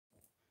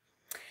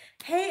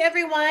Hey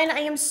everyone,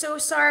 I am so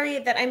sorry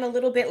that I'm a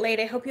little bit late.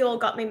 I hope you all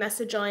got my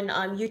message on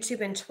YouTube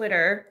and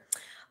Twitter.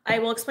 I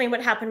will explain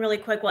what happened really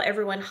quick while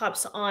everyone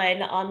hops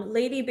on.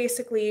 Lady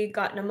basically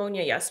got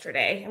pneumonia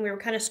yesterday, and we were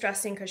kind of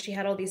stressing because she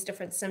had all these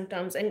different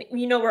symptoms. And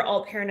we're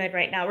all paranoid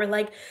right now. We're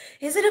like,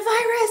 is it a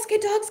virus?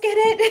 Can dogs get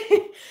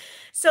it?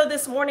 So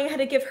this morning I had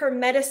to give her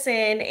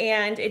medicine,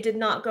 and it did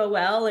not go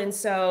well. And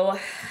so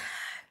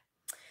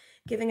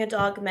giving a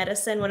dog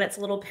medicine when it's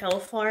a little pill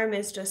form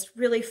is just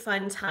really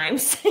fun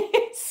times.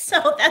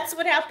 So that's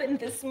what happened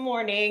this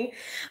morning.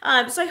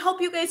 So I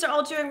hope you guys are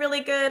all doing really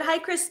good. Hi,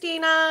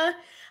 Christina.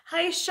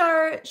 Hi,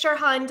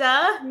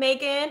 Sharhanda,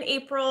 Megan,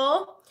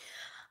 April.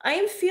 I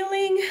am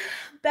feeling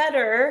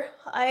better.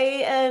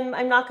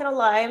 I'm not gonna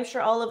lie, I'm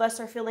sure all of us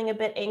are feeling a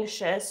bit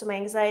anxious. So my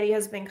anxiety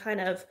has been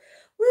kind of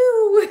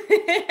woo.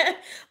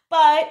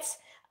 But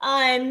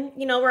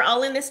we're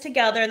all in this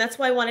together, and that's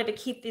why I wanted to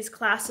keep these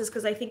classes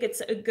because I think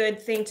it's a good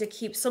thing to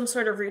keep some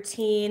sort of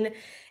routine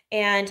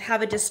and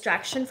have a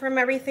distraction from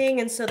everything.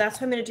 And so that's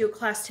why I'm going to do a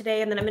class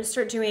today, and then I'm going to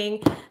start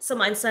doing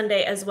some on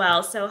Sunday as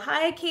well. So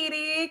hi,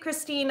 Katie,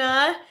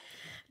 Christina,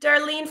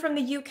 Darlene from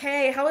the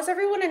UK. How is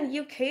everyone in the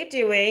UK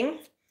doing?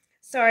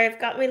 Sorry,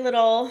 I've got my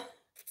little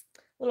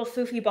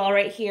foofy ball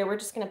right here. We're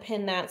just going to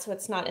pin that so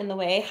it's not in the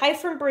way. Hi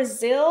from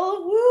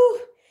Brazil. Woo!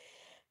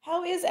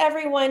 How is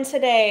everyone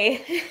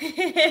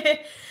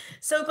today?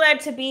 So glad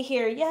to be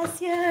here.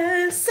 Yes,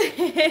 yes.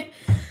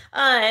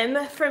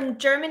 From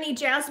Germany,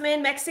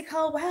 Jasmine,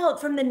 Mexico. Wow,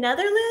 from the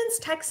Netherlands,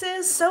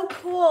 Texas. So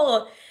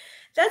cool.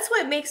 That's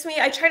what makes me,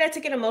 I try not to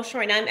get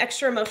emotional right now. I'm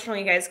extra emotional,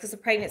 you guys, because the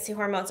pregnancy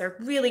hormones are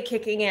really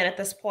kicking in at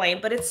this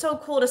point. But it's so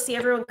cool to see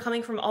everyone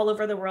coming from all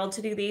over the world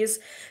to do these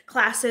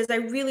classes. I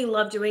really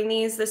love doing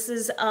these. This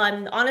is,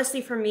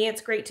 honestly, for me, it's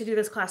great to do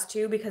this class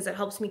too, because it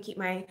helps me keep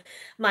my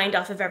mind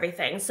off of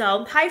everything.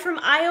 So hi from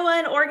Iowa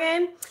and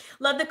Oregon.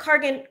 Love the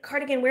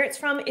cardigan. Where it's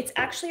from, it's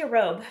actually a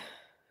robe.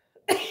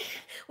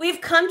 We've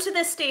come to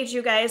this stage,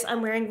 you guys.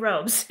 I'm wearing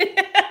robes.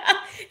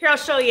 Here, I'll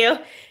show you. And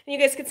you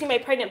guys can see my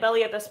pregnant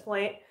belly at this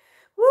point.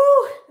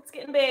 Woo, it's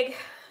getting big.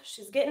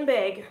 She's getting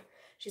big.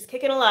 She's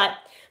kicking a lot.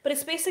 But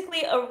it's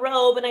basically a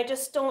robe, and I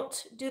just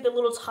don't do the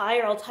little tie,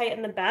 or I'll tie it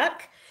in the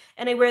back.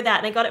 And I wear that.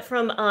 And I got it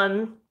from,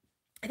 I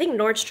think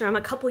Nordstrom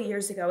a couple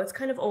years ago. It's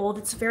kind of old.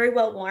 It's very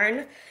well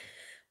worn.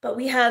 But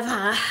we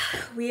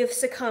have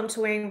succumbed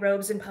to wearing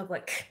robes in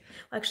public.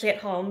 Actually at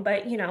home,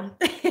 but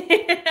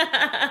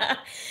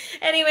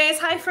Anyways,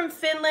 hi from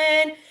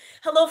Finland.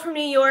 Hello from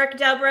New York,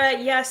 Deborah.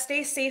 Yeah,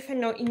 stay safe in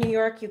New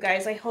York, you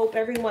guys. I hope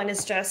everyone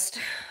is just,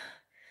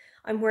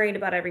 I'm worried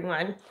about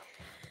everyone.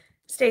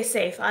 Stay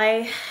safe.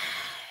 I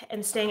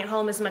am staying at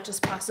home as much as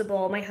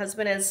possible. My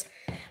husband is,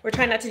 we're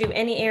trying not to do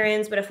any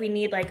errands, but if we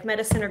need like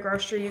medicine or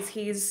groceries,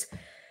 he's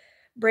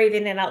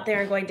braving it out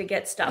there and going to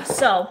get stuff.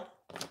 So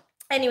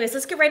anyways,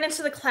 let's get right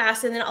into the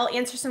class, and then I'll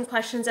answer some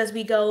questions as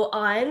we go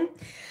on.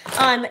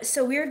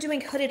 So we're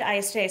doing hooded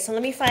eyes today. So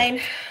let me find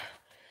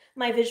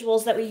my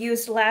visuals that we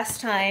used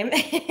last time.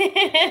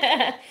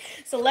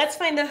 So let's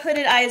find the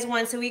hooded eyes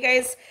one. So you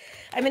guys,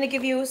 I'm going to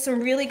give you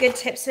some really good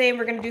tips today, and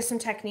we're going to do some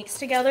techniques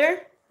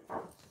together.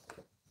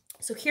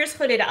 So here's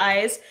hooded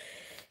eyes.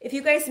 If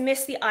you guys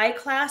missed the eye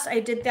class, I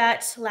did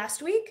that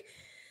last week.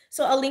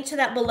 So I'll link to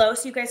that below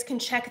so you guys can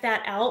check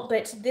that out.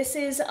 But this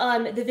is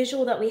the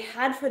visual that we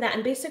had for that.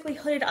 And basically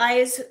hooded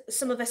eyes,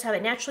 some of us have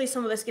it naturally,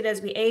 some of us get it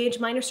as we age.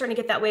 Mine are starting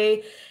to get that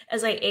way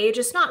as I age.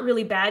 It's not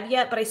really bad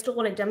yet, but I still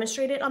want to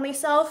demonstrate it on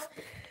myself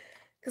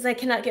because I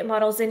cannot get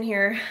models in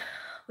here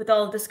with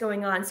all of this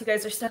going on. So you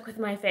guys are stuck with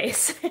my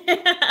face.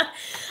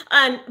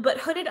 But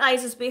hooded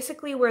eyes is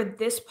basically where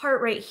this part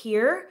right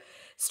here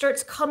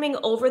starts coming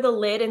over the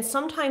lid, and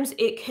sometimes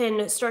it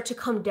can start to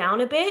come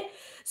down a bit.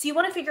 So you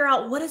want to figure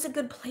out what is a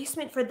good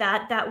placement for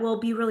that that will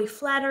be really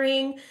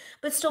flattering,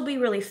 but still be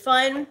really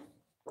fun.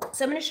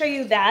 So I'm going to show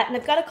you that. And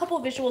I've got a couple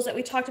of visuals that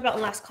we talked about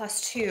in last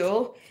class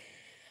too.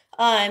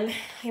 I'm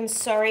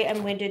sorry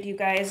I'm winded, you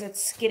guys.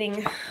 It's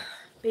getting,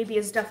 baby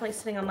is definitely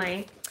sitting on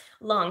my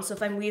lungs. So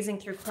if I'm wheezing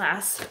through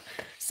class,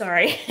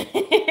 sorry.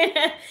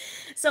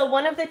 So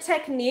one of the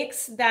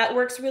techniques that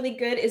works really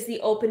good is the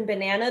open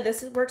banana.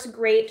 This works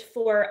great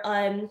for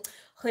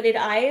hooded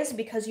eyes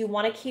because you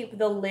want to keep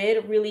the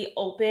lid really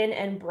open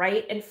and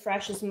bright and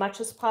fresh as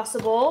much as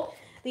possible.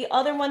 The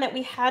other one that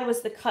we had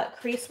was the cut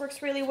crease,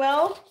 works really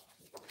well.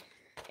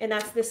 And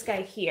that's this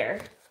guy here.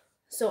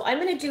 So I'm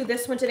going to do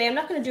this one today. I'm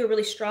not going to do a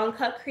really strong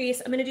cut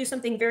crease. I'm going to do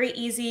something very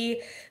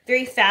easy,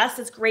 very fast.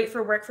 It's great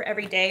for work for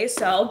every day.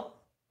 So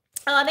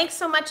thanks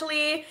so much,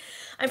 Lee.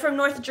 I'm from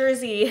North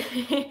Jersey.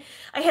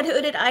 I had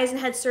hooded eyes and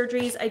had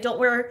surgeries. I don't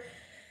wear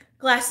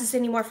glasses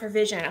anymore for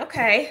vision.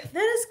 Okay,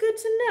 that is good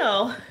to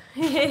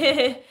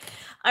know.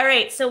 All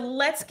right, so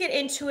let's get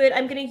into it.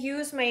 I'm going to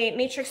use my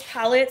Matrix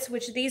palettes,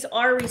 which these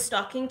are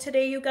restocking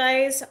today, you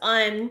guys.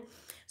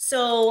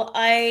 So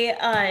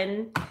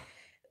I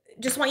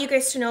just want you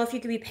guys to know, if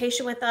you could be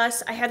patient with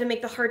us. I had to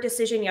make the hard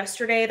decision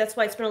yesterday. That's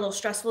why it's been a little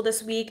stressful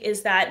this week,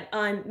 is that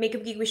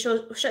Makeup Geek, we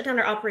shut down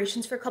our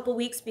operations for a couple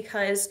weeks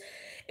because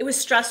it was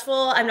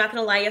stressful. I'm not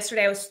going to lie,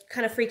 yesterday I was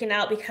kind of freaking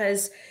out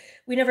because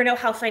we never know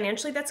how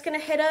financially that's going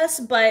to hit us,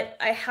 but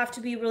I have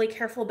to be really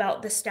careful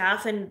about the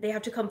staff, and they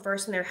have to come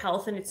first in their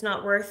health, and it's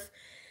not worth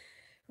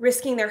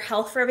risking their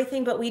health for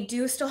everything. But we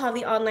do still have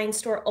the online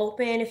store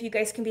open. If you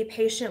guys can be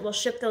patient, we'll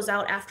ship those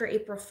out after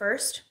April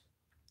 1st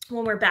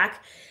when we're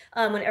back,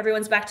 when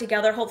everyone's back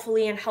together,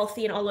 hopefully, and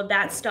healthy and all of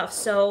that stuff.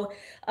 So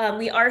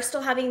we are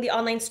still having the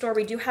online store.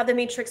 We do have the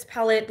Matrix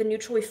palette, the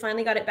neutral. We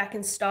finally got it back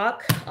in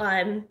stock.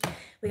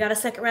 We got a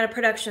second round of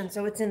production,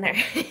 so it's in there.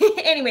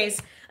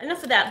 Anyways,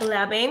 enough of that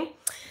blabbing.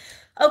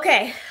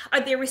 Okay, are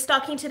they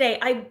restocking today?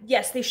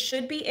 Yes, they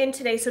should be in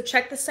today. So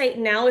check the site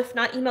now. If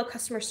not, email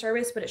customer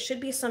service, but it should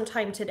be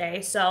sometime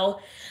today. So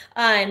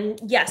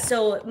yeah,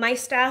 so my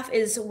staff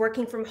is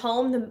working from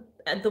home,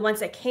 the ones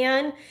that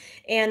can,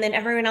 and then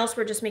everyone else,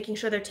 we're just making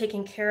sure they're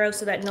taken care of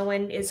so that no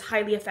one is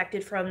highly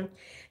affected from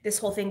this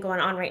whole thing going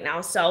on right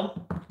now. So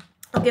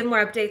I'll give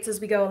more updates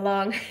as we go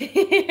along.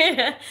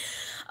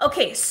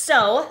 Okay,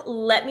 so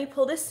let me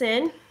pull this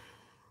in.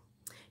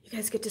 You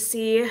guys get to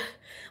see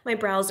my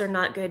brows are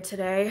not good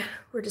today.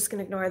 We're just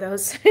gonna ignore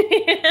those.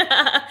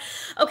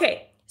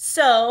 Okay,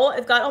 so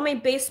I've got all my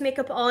base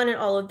makeup on and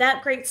all of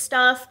that great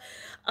stuff.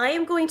 I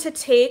am going to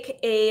take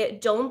a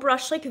dome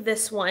brush like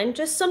this one,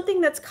 just something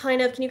that's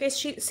kind of, can you guys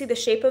see the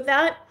shape of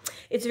that?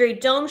 It's very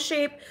dome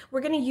shape.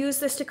 We're gonna use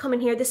this to come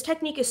in here. This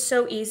technique is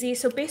so easy.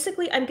 So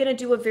basically I'm gonna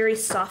do a very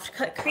soft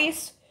cut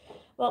crease.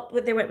 Well,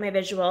 there went my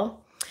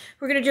visual.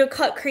 We're gonna do a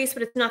cut crease,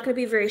 but it's not gonna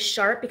be very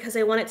sharp because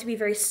I want it to be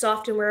very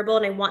soft and wearable,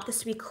 and I want this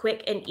to be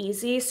quick and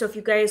easy. So if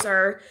you guys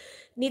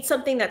need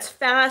something that's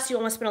fast, you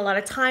don't wanna spend a lot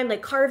of time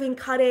like carving,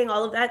 cutting,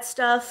 all of that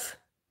stuff,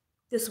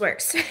 this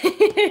works.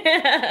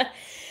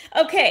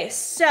 Okay,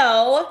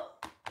 so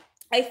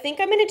I think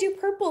I'm gonna do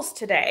purples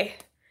today.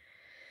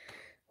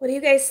 What do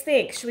you guys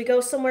think? Should we go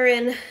somewhere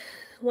in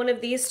one of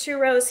these two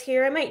rows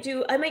here? I might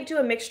do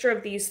a mixture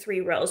of these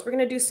three rows. We're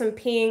gonna do some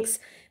pinks,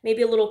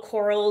 maybe a little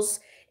corals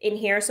in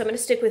here. So I'm gonna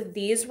stick with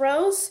these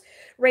rows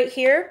right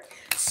here.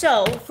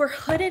 So for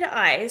hooded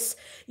eyes,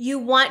 you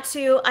want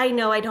to, I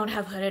know I don't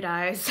have hooded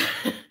eyes.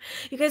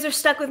 You guys are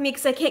stuck with me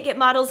because I can't get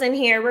models in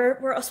here.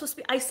 We're all supposed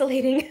to be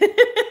isolating.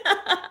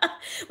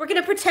 We're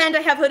gonna pretend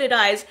I have hooded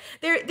eyes.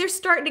 They're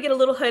starting to get a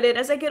little hooded.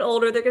 As I get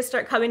older, they're gonna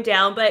start coming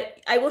down, but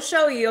I will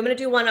show you. I'm gonna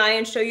do one eye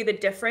and show you the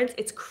difference.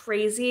 It's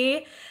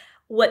crazy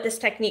what this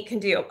technique can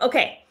do.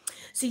 Okay,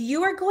 so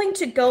you are going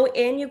to go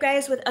in, you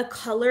guys, with a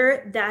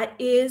color that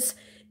is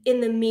in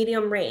the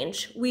medium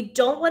range. We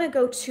don't want to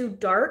go too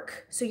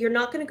dark. So you're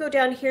not going to go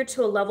down here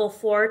to a level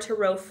 4 to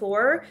row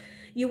 4.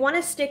 You want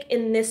to stick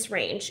in this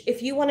range.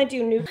 If you want to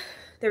do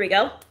there we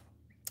go.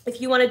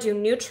 If you want to do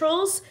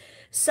neutrals,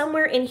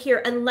 somewhere in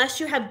here, unless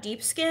you have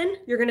deep skin,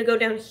 you're going to go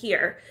down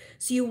here.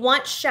 So you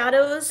want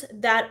shadows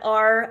that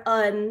are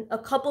a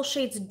couple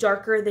shades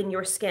darker than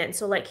your skin.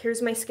 So like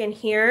here's my skin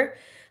here,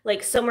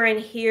 like somewhere in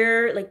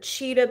here, like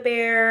Cheetah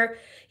Bear,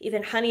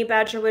 even Honey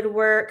Badger would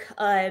work.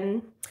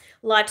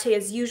 Latte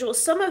as usual.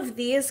 Some of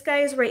these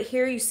guys right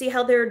here, you see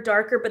how they're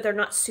darker, but they're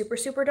not super,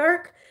 super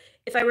dark.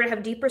 If I were to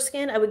have deeper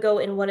skin, I would go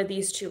in one of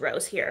these two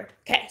rows here.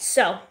 Okay,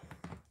 so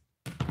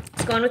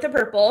let's go on with the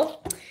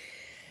purple.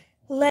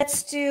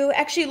 Let's do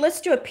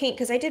a pink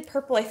because I did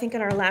purple, I think,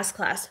 in our last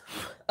class.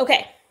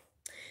 Okay,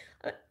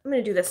 I'm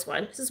gonna do this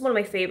one. This is one of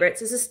my favorites.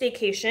 This is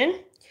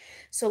Staycation.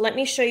 So let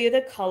me show you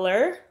the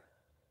color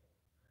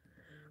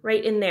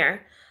right in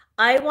there.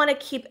 I want to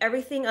keep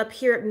everything up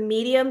here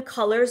medium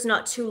colors,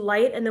 not too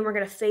light, and then we're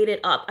going to fade it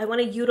up. I want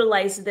to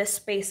utilize this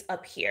space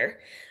up here.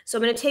 So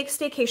I'm going to take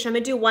Staycation. I'm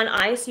going to do one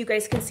eye so you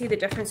guys can see the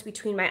difference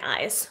between my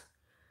eyes.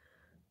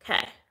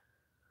 Okay.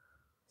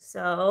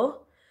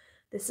 So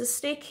this is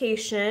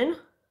Staycation.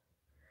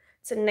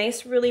 It's a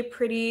nice, really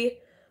pretty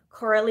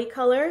corally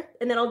color.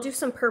 And then I'll do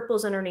some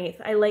purples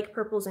underneath. I like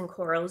purples and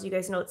corals. You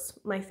guys know it's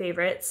my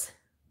favorites.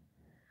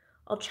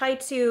 I'll try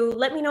to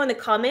let me know in the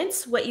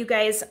comments what you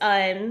guys,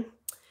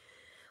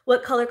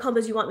 what color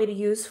combos you want me to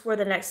use for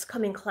the next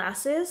coming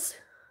classes.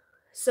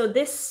 So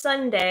this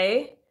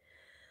Sunday,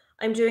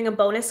 I'm doing a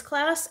bonus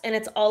class, and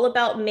it's all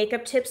about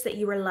makeup tips that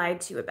you were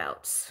lied to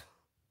about.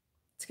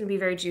 It's gonna be a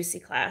very juicy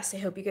class. I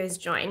hope you guys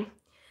join.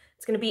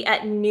 It's gonna be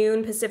at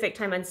noon Pacific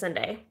time on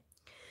Sunday.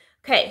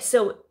 Okay,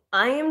 so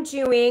I am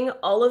doing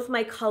all of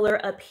my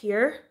color up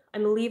here.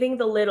 I'm leaving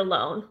the lid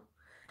alone.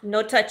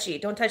 No touchy,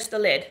 don't touch the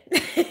lid.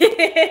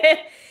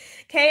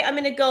 Okay, I'm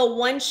gonna go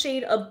one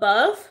shade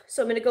above.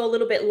 So I'm gonna go a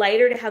little bit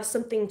lighter to have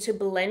something to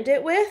blend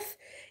it with.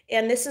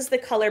 And this is the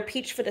color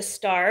Peach for the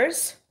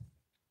Stars.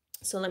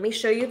 So let me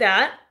show you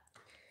that.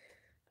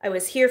 I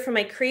was here for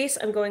my crease.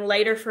 I'm going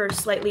lighter for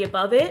slightly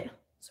above it.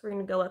 So we're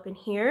gonna go up in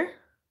here.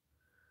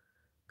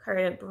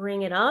 Kind of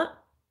bring it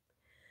up.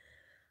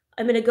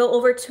 I'm gonna go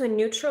over to a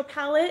neutral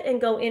palette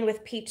and go in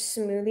with Peach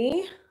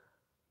Smoothie.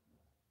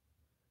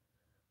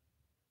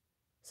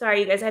 Sorry,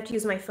 you guys, I have to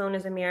use my phone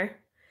as a mirror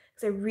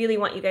because I really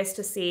want you guys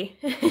to see.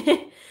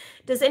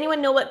 Does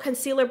anyone know what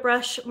concealer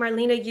brush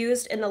Marlena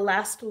used in the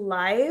last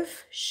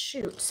live?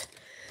 Shoot.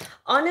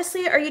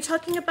 Honestly, are you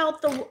talking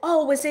about the,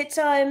 oh, was it,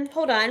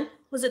 hold on.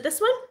 Was it this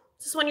one?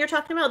 Is this one you're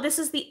talking about? This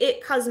is the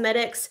It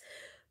Cosmetics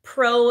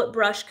Pro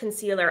Brush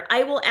Concealer.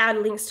 I will add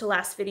links to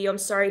last video. I'm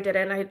sorry I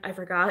didn't. I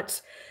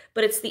forgot.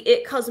 But it's the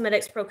It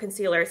Cosmetics Pro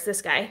Concealer. It's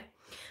this guy.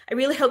 I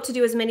really hope to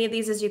do as many of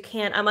these as you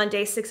can. I'm on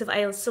day 6 of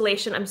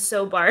isolation. I'm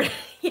so barred.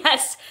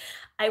 Yes,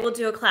 I will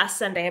do a class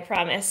Sunday, I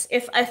promise.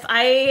 If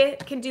I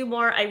can do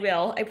more, I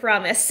will. I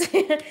promise.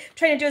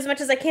 Trying to do as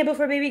much as I can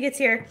before baby gets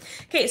here.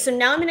 Okay, so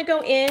now I'm going to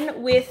go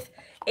in with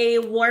a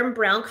warm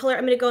brown color.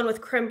 I'm going to go in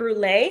with Creme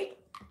Brulee.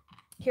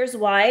 Here's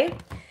why.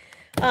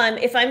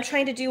 If I'm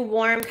trying to do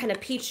warm, kind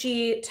of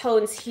peachy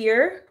tones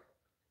here,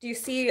 do you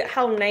see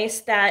how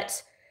nice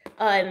that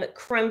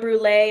creme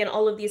brulee and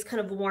all of these kind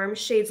of warm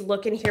shades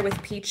look in here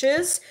with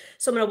peaches?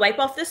 So I'm going to wipe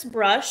off this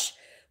brush.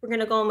 We're going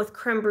to go in with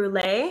creme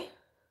brulee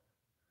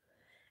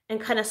and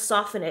kind of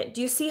soften it.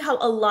 Do you see how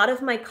a lot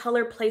of my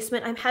color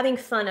placement, I'm having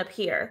fun up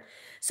here.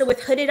 So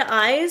with hooded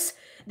eyes,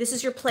 this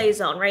is your play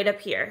zone right up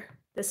here.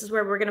 This is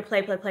where we're going to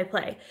play, play, play,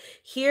 play.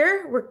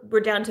 Here, we're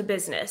down to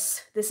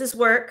business. This is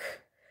work.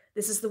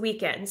 This is the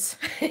weekends.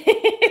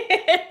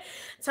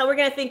 That's how we're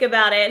going to think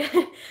about it.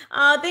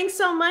 Thanks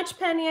so much,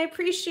 Penny. I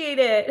appreciate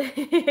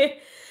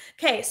it.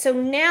 Okay, so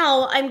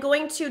now I'm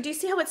going to, do you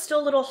see how it's still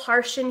a little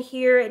harsh in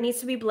here? It needs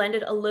to be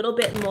blended a little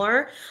bit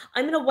more.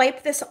 I'm going to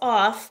wipe this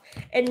off,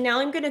 and now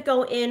I'm going to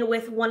go in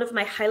with one of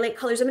my highlight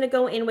colors. I'm going to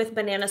go in with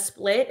Banana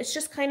Split. It's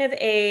just kind of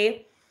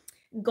a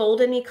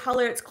golden-y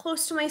color. It's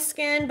close to my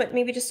skin, but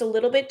maybe just a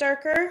little bit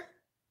darker.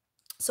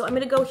 So I'm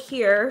going to go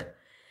here,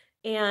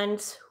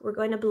 and we're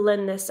going to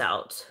blend this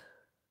out.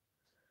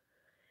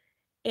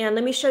 And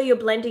let me show you a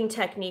blending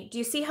technique. Do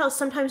you see how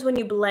sometimes when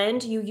you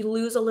blend, you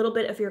lose a little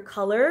bit of your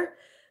color?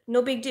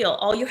 No big deal.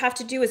 All you have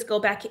to do is go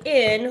back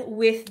in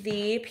with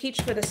the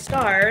Peach for the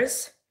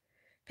Stars,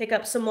 pick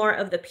up some more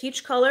of the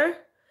peach color,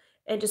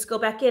 and just go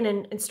back in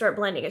and start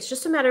blending. It's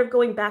just a matter of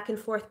going back and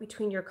forth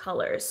between your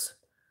colors.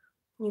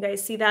 You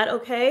guys see that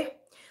okay?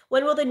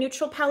 When will the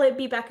neutral palette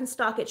be back in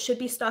stock? It should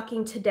be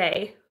stocking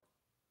today.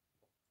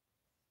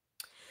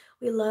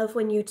 We love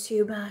when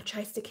YouTube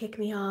tries to kick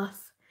me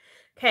off.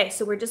 Okay,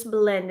 so we're just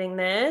blending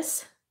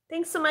this.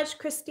 Thanks so much,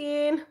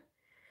 Christine.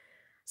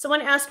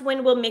 Someone asked,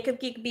 when will Makeup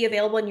Geek be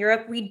available in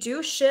Europe? We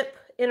do ship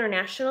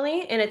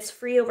internationally, and it's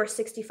free over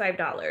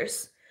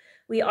 $65.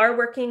 We are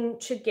working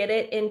to get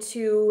it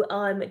into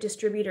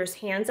distributors'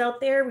 hands out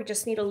there. We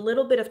just need a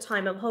little bit of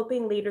time. I'm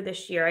hoping later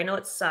this year. I know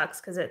it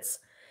sucks because it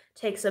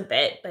takes a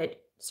bit,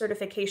 but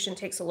certification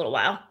takes a little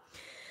while.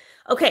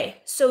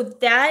 Okay, so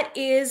that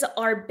is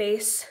our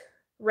base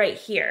right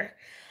here.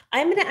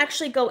 I'm going to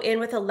actually go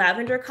in with a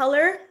lavender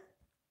color.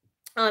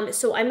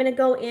 So I'm going to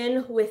go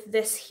in with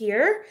this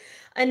here.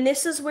 And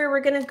this is where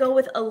we're going to go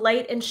with a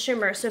light and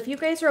shimmer. So if you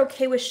guys are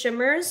okay with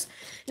shimmers,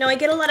 now I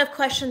get a lot of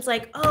questions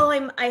like,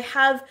 oh, I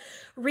have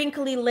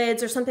wrinkly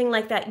lids or something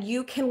like that.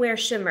 You can wear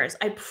shimmers.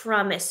 I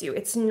promise you,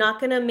 it's not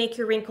going to make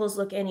your wrinkles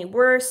look any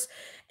worse,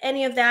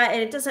 any of that.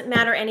 And it doesn't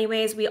matter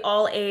anyways. We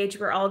all age.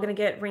 We're all going to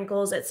get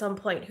wrinkles at some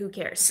point. Who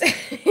cares?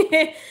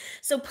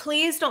 So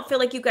please don't feel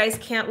like you guys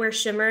can't wear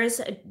shimmers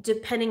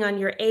depending on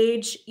your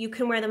age. You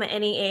can wear them at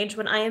any age.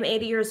 When I am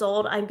 80 years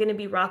old, I'm going to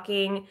be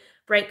rocking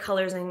bright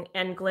colors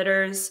and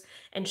glitters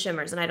and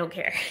shimmers, and I don't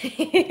care.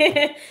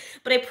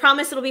 But I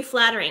promise it'll be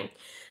flattering.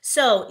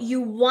 So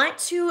you want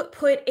to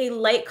put a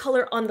light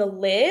color on the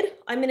lid.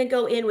 I'm going to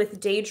go in with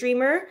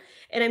Daydreamer,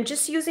 and I'm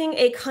just using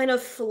a kind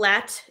of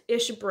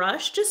flat-ish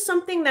brush, just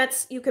something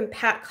that's you can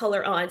pat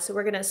color on. So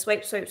we're going to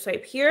swipe, swipe,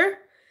 swipe here,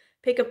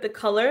 pick up the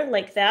color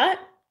like that.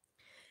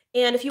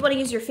 And if you want to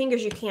use your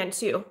fingers, you can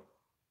too.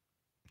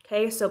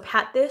 Okay, so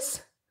pat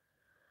this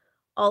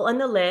all on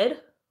the lid.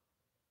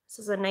 This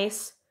is a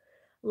nice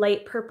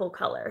light purple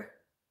color.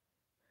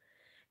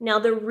 Now,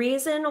 the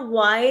reason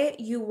why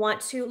you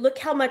want to, look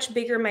how much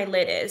bigger my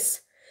lid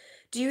is.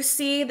 Do you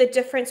see the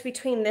difference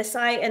between this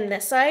eye and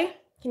this eye?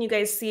 Can you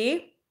guys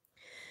see?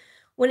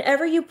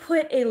 Whenever you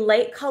put a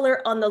light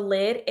color on the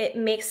lid, it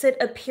makes it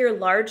appear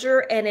larger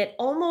and it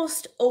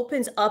almost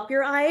opens up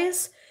your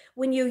eyes.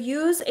 When you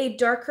use a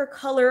darker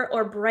color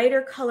or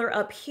brighter color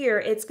up here,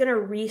 it's going to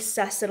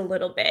recess it a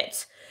little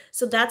bit.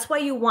 So that's why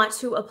you want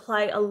to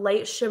apply a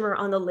light shimmer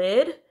on the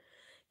lid.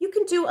 You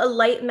can do a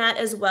light matte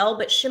as well,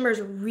 but shimmers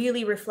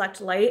really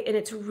reflect light and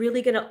it's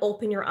really going to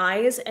open your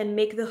eyes and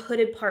make the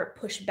hooded part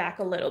push back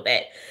a little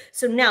bit.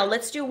 So now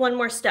let's do one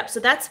more step. So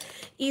that's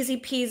easy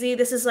peasy.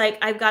 This is like,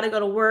 I've got to go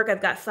to work.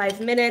 I've got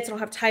 5 minutes. I don't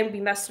have time to be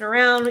messing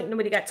around.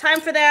 Nobody got time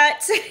for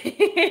that.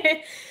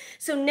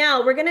 So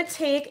now we're going to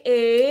take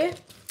a,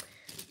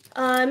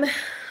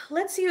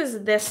 let's use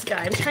this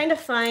guy. I'm trying to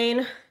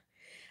find,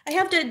 I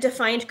have the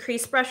defined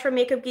crease brush from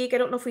Makeup Geek. I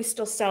don't know if we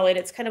still sell it.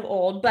 It's kind of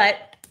old,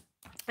 but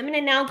I'm going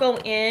to now go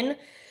in.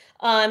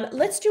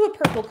 Let's do a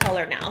purple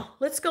color now.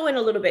 Let's go in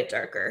a little bit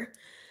darker.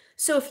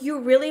 So if you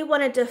really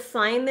want to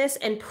define this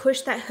and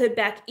push that hood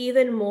back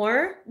even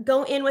more,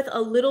 go in with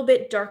a little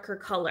bit darker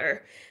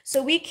color.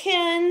 So we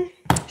can,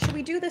 should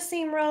we do the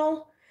same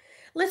row?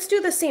 Let's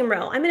do the same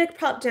row. I'm going to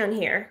pop down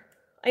here.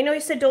 I know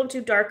you said don't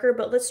do darker,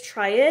 but let's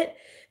try it.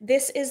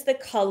 This is the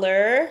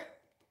color,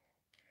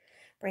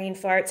 brain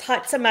farts,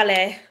 hot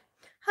tamale.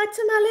 Hot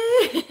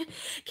tamale.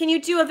 Can you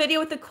do a video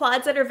with the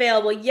quads that are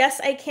available? Yes,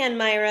 I can,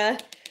 Myra.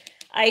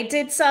 I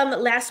did some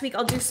last week.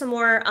 I'll do some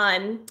more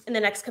in the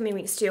next coming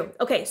weeks too.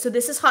 Okay, so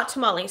this is hot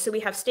tamale. So we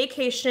have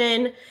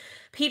staycation,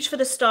 peach for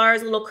the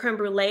stars, a little creme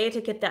brulee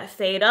to get that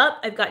fade up.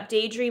 I've got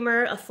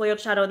daydreamer, a foiled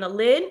shadow in the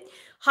lid.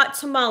 Hot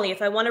tamale,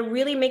 if I want to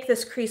really make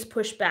this crease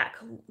push back.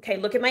 Okay,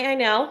 look at my eye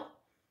now.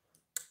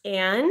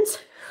 And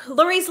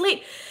Lori's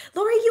late.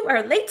 Lori, you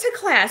are late to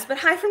class, but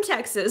hi from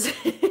Texas.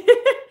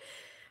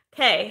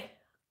 Okay,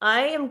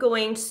 I am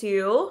going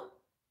to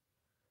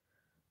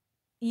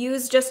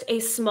use just a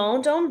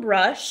small dome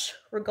brush.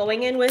 We're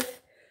going in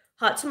with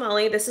hot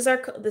tamale. This is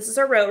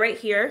our row right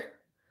here.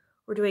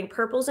 We're doing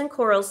purples and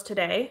corals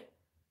today.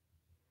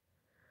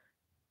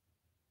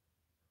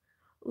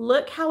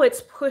 Look how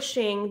it's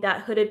pushing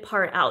that hooded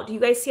part out. Do you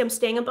guys see I'm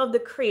staying above the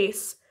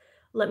crease?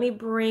 Let me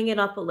bring it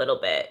up a little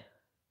bit.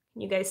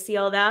 Can you guys see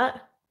all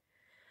that?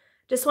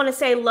 Just want to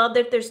say I love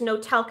that there's no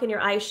talc in your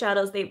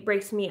eyeshadows. They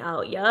breaks me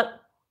out. Yep.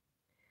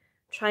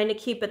 Trying to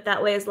keep it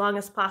that way as long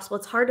as possible.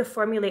 It's hard to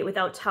formulate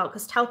without talc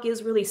because talc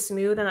is really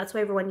smooth and that's why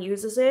everyone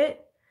uses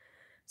it.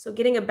 So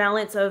getting a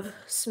balance of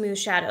smooth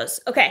shadows.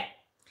 Okay.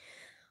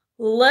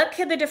 Look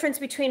at the difference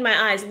between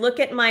my eyes. Look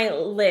at my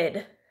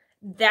lid.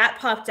 That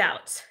popped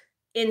out.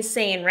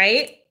 Insane,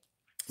 right?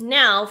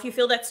 Now, if you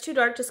feel that's too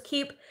dark, just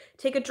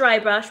take a dry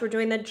brush. We're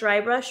doing the dry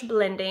brush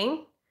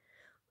blending.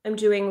 I'm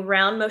doing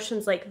round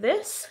motions like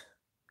this,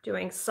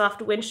 doing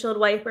soft windshield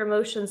wiper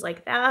motions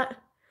like that,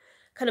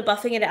 kind of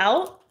buffing it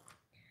out.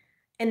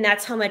 And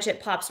that's how much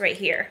it pops right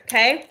here,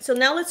 okay? So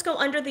now let's go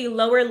under the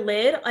lower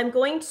lid.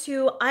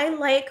 I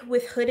like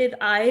with hooded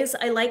eyes,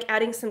 I like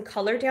adding some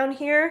color down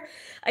here.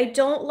 I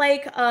don't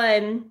like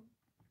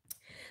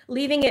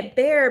leaving it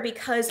bare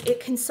because it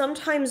can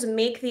sometimes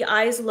make the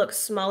eyes look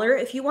smaller.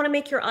 If you wanna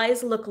make your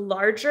eyes look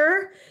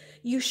larger,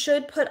 you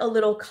should put a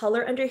little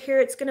color under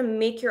here. It's gonna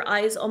make your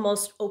eyes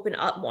almost open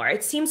up more.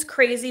 It seems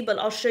crazy, but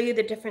I'll show you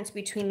the difference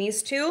between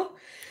these two.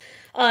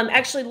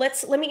 Actually,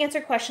 let me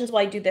answer questions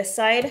while I do this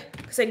side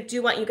because I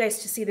do want you guys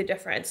to see the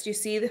difference. Do you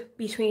see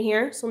between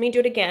here? So let me do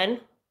it again.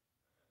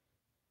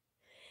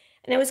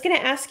 And I was going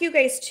to ask you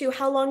guys too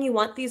how long you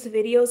want these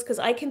videos because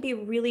I can be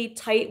really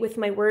tight with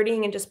my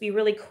wording and just be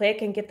really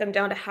quick and get them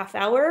down to half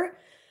hour.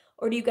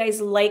 Or do you guys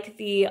like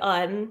the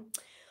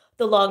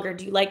longer?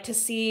 Do you like to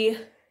see,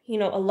 you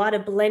know, a lot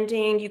of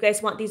blending? Do you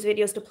guys want these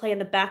videos to play in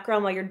the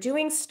background while you're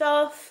doing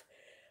stuff?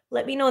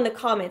 Let me know in the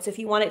comments if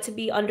you want it to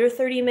be under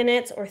 30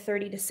 minutes or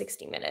 30 to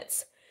 60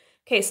 minutes.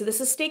 Okay, so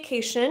this is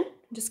staycation.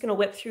 I'm just gonna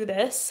whip through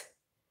this.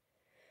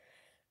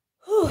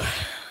 Whew,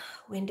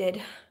 winded.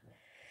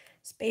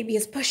 This baby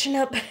is pushing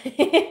up.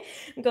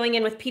 I'm going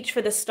in with peach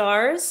for the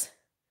stars.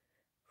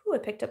 Ooh, I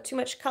picked up too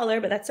much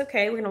color, but that's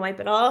okay. We're gonna wipe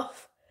it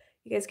off.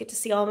 You guys get to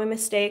see all my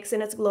mistakes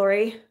in its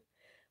glory.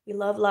 We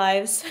love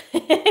lives.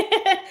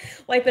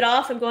 Wipe it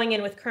off. I'm going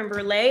in with creme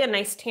brulee, a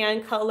nice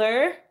tan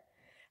color.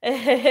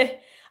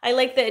 I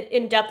like the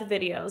in-depth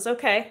videos.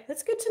 Okay,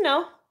 that's good to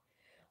know.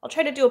 I'll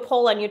try to do a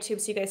poll on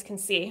YouTube so you guys can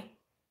see.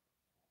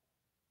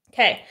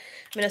 Okay,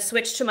 I'm going to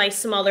switch to my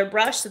smaller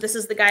brush. So this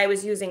is the guy I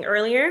was using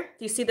earlier. Do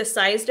you see the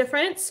size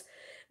difference?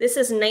 This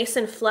is nice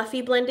and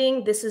fluffy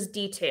blending. This is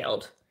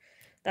detailed.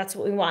 That's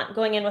what we want.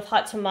 Going in with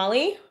hot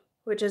tamale,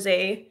 which is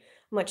a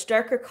much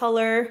darker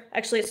color.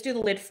 Actually, let's do the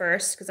lid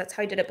first because that's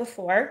how I did it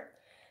before.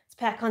 Let's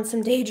pack on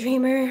some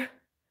daydreamer.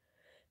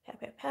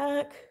 Pack, pack,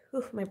 pack.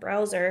 Ooh, my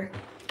brows are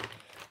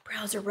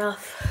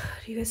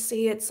rough. Do you guys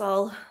see it's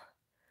all a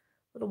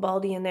little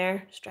baldy in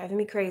there? It's driving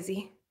me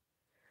crazy.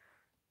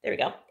 There we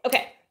go.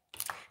 Okay.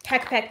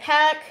 Pack, pack,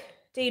 pack.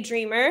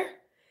 Daydreamer.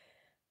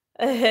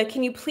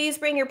 Can you please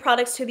bring your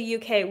products to the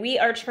UK? We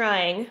are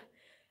trying.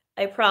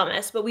 I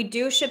promise. But we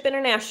do ship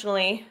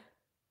internationally.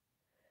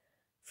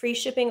 Free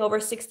shipping over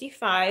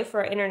 65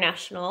 for our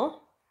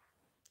international.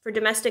 For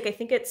domestic, I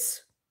think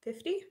it's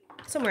 50.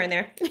 Somewhere in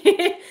there.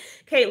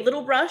 Okay,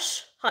 little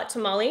brush. Hot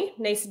tamale.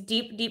 Nice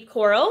deep, deep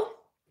coral.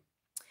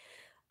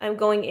 I'm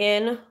going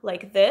in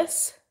like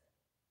this,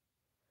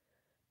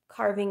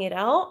 carving it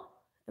out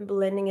and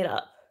blending it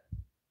up,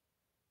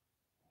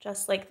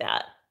 just like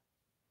that.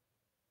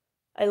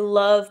 I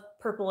love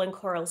purple and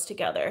corals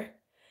together.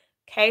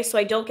 Okay, so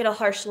I don't get a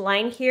harsh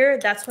line here.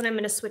 That's when I'm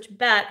going to switch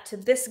back to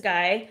this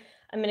guy.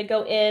 I'm going to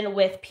go in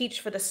with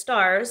peach for the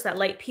stars, that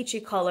light peachy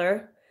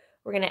color.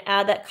 We're going to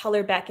add that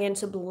color back in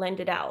to blend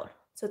it out.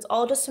 So it's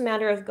all just a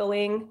matter of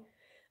going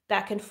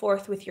back and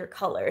forth with your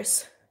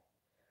colors.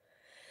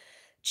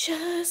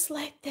 Just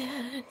like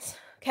that.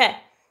 Okay.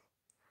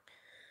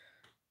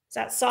 Is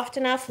that soft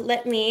enough?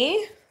 Let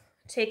me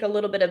take a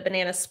little bit of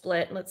banana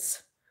split.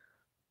 Let's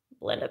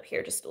blend up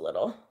here just a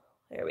little.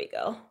 There we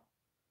go.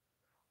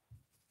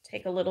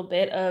 Take a little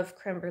bit of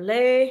creme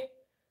brulee.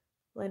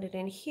 Blend it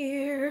in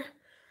here.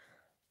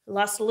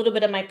 Lost a little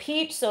bit of my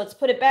peach, so let's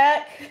put it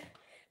back.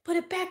 Put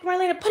it back,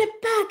 Marlena. Put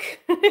it back.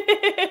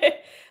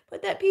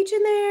 Put that peach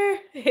in there.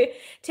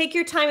 Take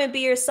your time and be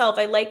yourself.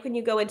 I like when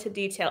you go into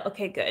detail.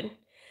 Okay, good.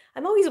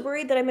 I'm always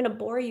worried that I'm going to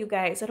bore you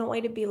guys. I don't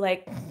want you to be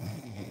like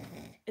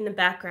in the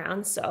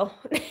background, so.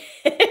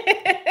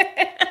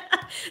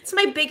 It's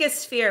It's my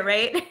biggest fear,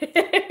 right?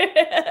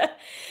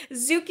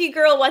 Zuki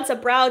girl wants a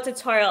brow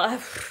tutorial.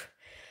 I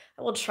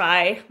will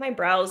try. My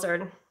brows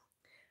are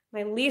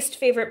my least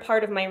favorite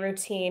part of my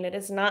routine. It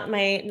is not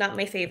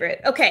my favorite.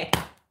 Okay,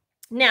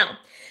 now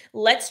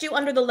let's do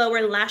under the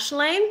lower lash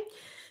line.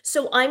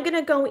 So I'm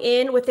gonna go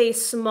in with a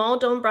small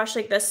dome brush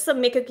like this. This is a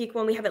Makeup Geek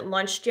one. We haven't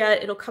launched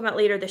yet. It'll come out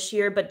later this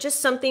year, but just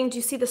something, do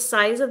you see the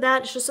size of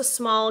that? It's just a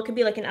small, it could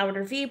be like an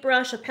outer V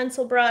brush, a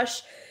pencil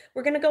brush.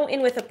 We're gonna go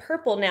in with a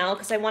purple now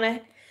because I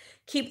wanna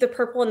keep the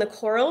purple and the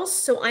corals.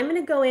 So I'm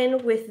gonna go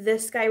in with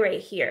this guy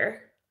right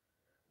here.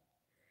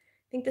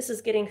 I think this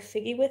is getting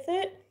figgy with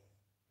it.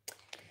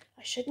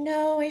 I should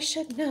know.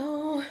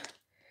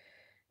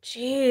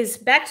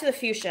 Jeez, back to the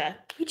fuchsia.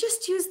 We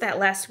just used that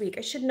last week.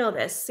 I should know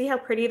this. See how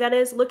pretty that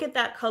is? Look at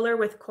that color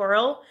with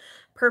coral,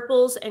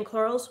 purples and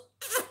corals.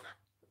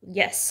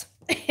 Yes.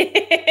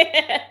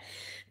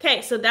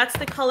 Okay, so that's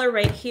the color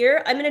right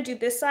here. I'm gonna do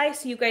this side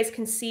so you guys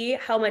can see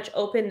how much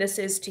open this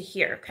is to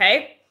here,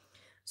 okay?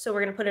 So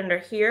we're gonna put it under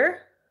here.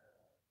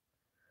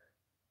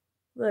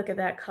 Look at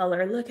that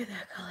color, look at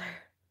that color.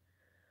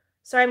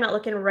 Sorry, I'm not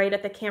looking right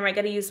at the camera. I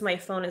gotta use my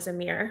phone as a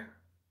mirror.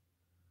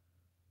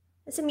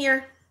 It's a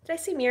mirror. Did I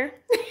say mirror?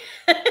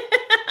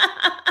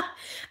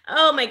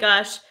 Oh my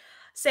gosh.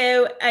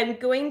 So I'm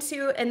going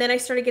to, and then I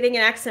started getting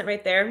an accent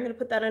right there. I'm gonna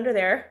put that under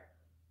there.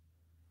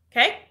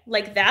 Okay,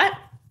 like that.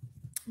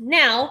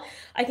 Now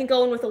I can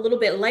go in with a little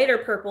bit lighter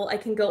purple. I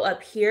can go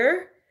up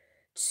here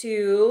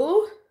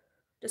to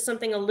just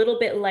something a little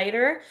bit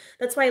lighter.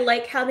 That's why I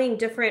like having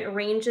different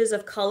ranges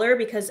of color,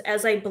 because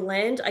as I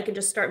blend, I can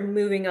just start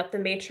moving up the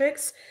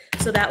matrix.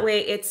 So that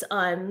way it's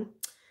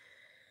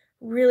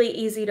really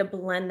easy to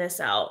blend this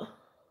out,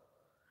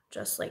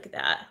 just like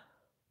that.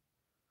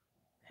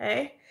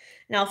 Okay.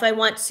 Now, if I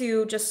want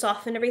to just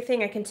soften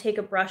everything, I can take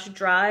a brush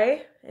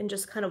dry and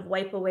just kind of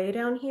wipe away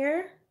down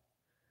here.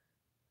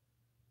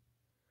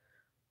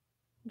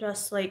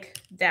 Just like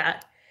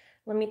that.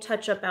 Let me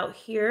touch up out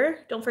here.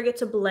 Don't forget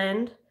to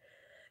blend.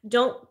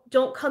 Don't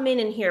come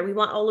in here. We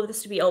want all of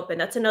this to be open.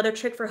 That's another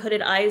trick for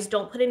hooded eyes.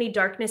 Don't put any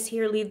darkness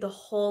here. Leave the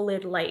whole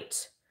lid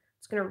light.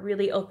 It's gonna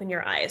really open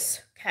your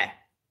eyes. Okay.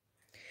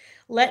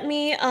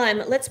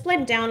 Let's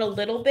blend down a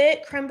little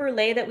bit. Creme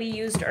brulee that we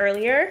used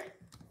earlier.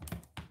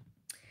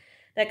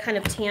 That kind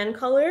of tan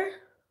color.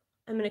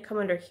 I'm gonna come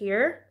under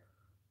here.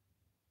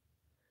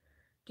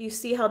 Do you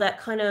see how that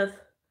kind of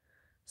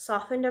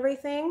softened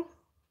everything?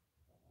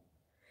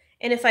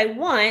 And if I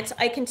want,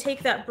 I can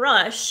take that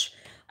brush,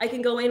 I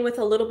can go in with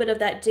a little bit of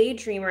that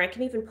Daydreamer. I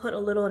can even put a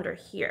little under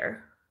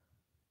here.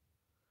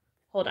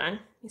 Hold on,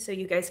 so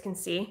you guys can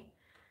see.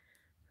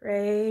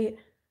 Right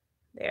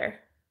there.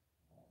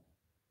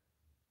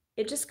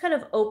 It just kind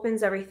of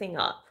opens everything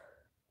up.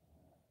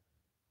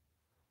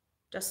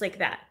 Just like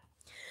that.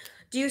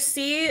 Do you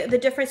see the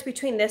difference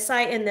between this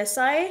eye and this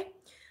eye?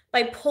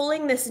 By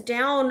pulling this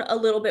down a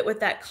little bit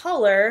with that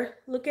color,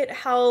 look at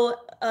how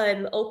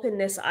open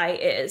this eye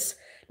is.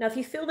 Now, if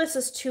you feel this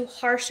is too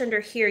harsh under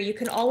here, you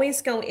can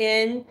always go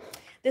in.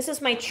 This is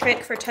my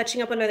trick for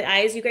touching up under the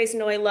eyes. You guys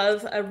know I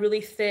love a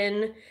really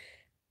thin,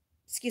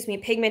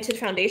 pigmented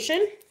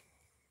foundation.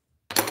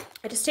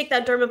 I just take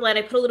that Dermablend,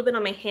 I put a little bit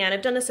on my hand.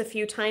 I've done this a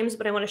few times,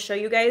 but I want to show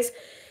you guys.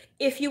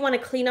 If you want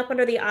to clean up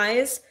under the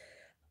eyes,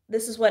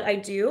 this is what I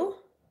do.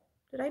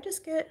 Did I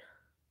just get,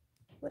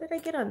 what did I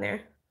get on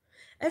there?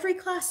 Every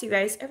class, you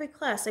guys, every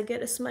class, I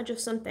get a smudge of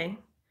something.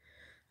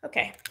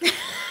 Okay.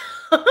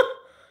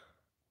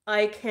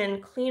 I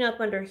can clean up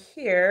under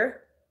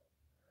here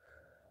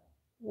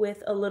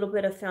with a little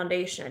bit of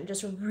foundation,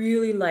 just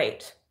really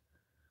light.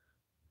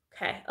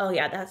 Okay, oh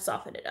yeah, that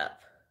softened it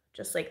up,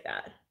 just like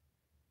that.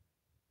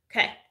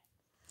 Okay,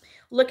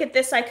 look at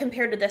this eye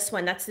compared to this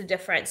one, that's the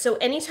difference. So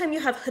anytime you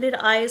have hooded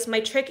eyes, my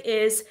trick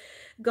is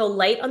go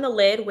light on the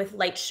lid with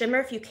light shimmer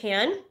if you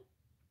can.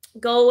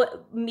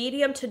 Go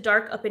medium to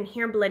dark up in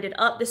here, blend it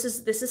up. This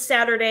is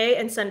Saturday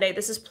and Sunday.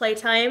 This is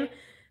playtime.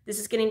 This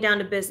is getting down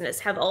to business.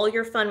 Have all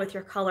your fun with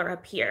your color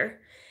up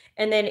here.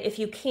 And then if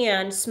you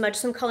can, smudge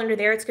some color under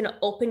there. It's going to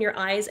open your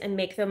eyes and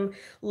make them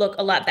look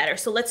a lot better.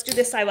 So let's do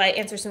this eye while I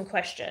answer some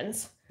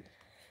questions.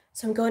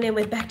 So I'm going in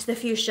with back to the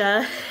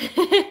fuchsia.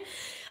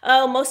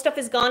 Oh, most stuff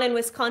is gone in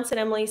Wisconsin,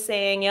 Emily's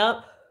saying.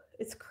 Yep,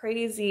 it's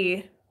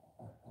crazy.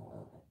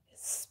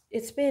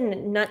 It's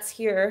been nuts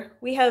here.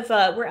 We have,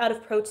 we're out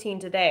of protein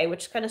today,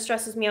 which kind of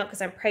stresses me out because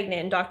I'm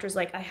pregnant and doctor's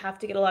like, I have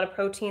to get a lot of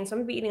protein. So I'm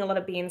gonna be eating a lot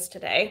of beans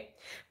today.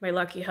 My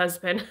lucky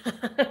husband.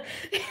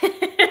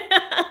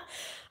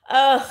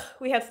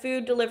 We have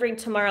food delivering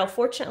tomorrow.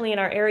 Fortunately, in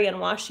our area in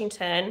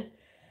Washington,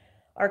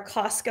 our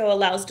Costco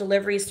allows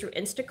deliveries through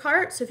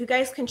Instacart. So if you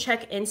guys can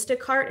check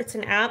Instacart, it's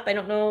an app. I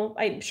don't know,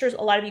 I'm sure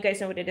a lot of you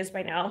guys know what it is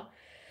by now.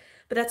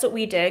 But that's what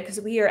we did because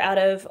we are out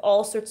of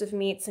all sorts of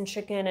meats and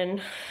chicken and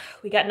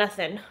we got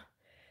nothing.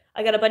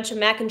 I got a bunch of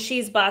mac and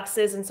cheese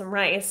boxes and some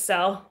rice,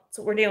 so that's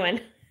what we're doing.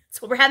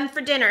 That's what we're having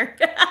for dinner.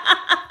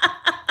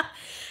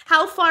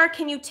 How far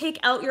can you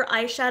take out your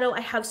eyeshadow? I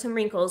have some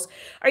wrinkles.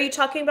 Are you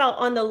talking about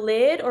on the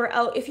lid or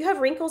out? If you have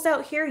wrinkles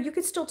out here, you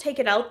could still take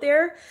it out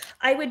there.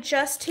 I would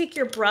just take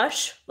your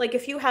brush, like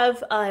if you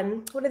have,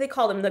 what do they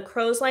call them? The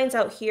crow's lines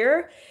out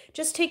here.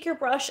 Just take your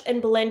brush and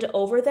blend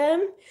over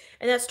them,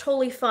 and that's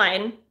totally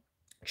fine.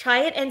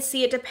 Try it and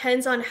see. It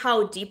depends on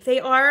how deep they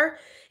are.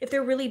 If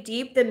they're really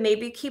deep, then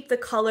maybe keep the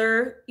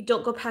color.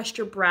 Don't go past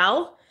your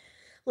brow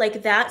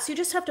like that. So you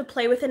just have to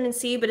play with it and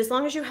see, but as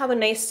long as you have a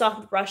nice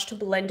soft brush to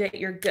blend it,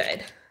 you're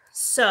good.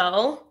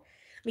 So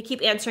let me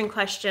keep answering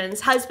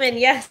questions. Husband,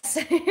 yes.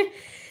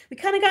 We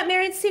kind of got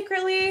married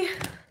secretly.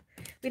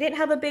 We didn't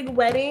have a big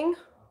wedding.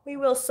 We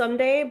will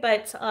someday,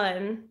 but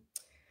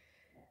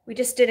we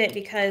just didn't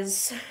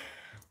because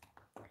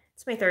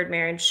it's my third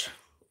marriage.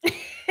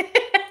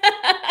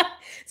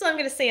 So I'm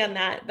going to say on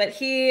that, but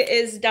he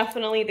is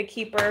definitely the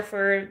keeper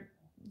for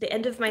the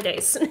end of my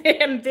days.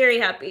 I'm very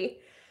happy.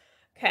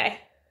 Okay.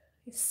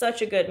 He's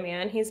such a good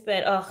man. He's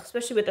been,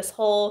 especially with this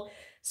whole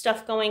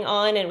stuff going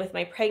on and with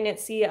my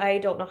pregnancy, I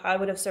don't know how I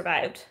would have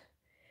survived.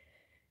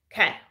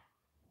 Okay.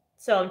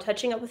 So I'm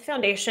touching up with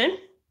foundation.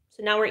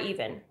 So now we're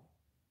even.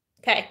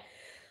 Okay.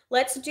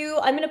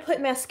 I'm going to put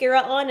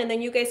mascara on, and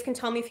then you guys can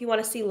tell me if you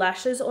want to see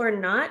lashes or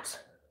not.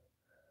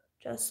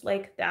 Just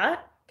like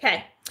that.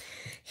 Okay.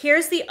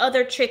 Here's the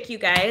other trick, you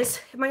guys.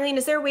 Marlene,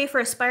 is there a way for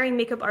aspiring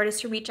makeup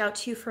artists to reach out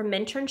to you for a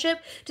mentorship?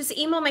 Just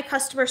email my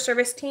customer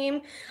service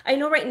team. I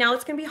know right now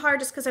it's going to be hard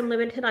just because I'm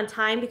limited on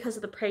time because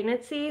of the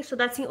pregnancy. So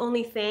that's the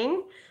only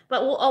thing.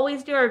 But we'll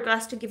always do our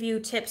best to give you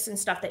tips and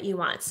stuff that you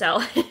want.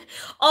 So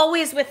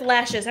always with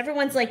lashes.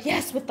 Everyone's like,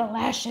 yes, with the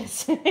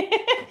lashes.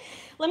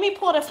 Let me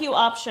pull out a few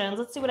options.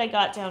 Let's see what I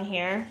got down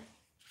here.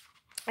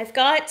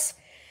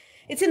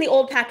 It's in the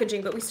old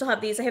packaging, but we still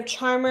have these. I have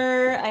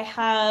Charmer. I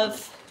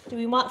have... Do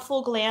we want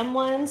full glam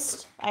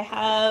ones? I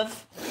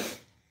have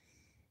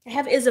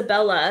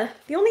Isabella.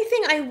 The only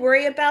thing I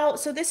worry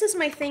about, so this is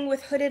my thing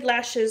with hooded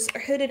lashes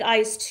or hooded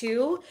eyes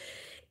too.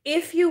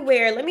 If you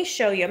wear, let me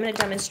show you, I'm going to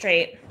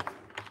demonstrate.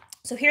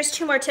 So here's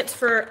 2 more tips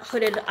for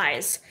hooded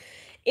eyes.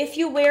 If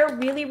you wear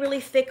really, really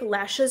thick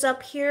lashes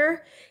up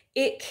here,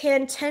 it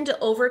can tend to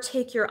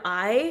overtake your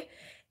eye,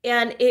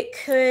 and it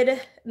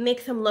could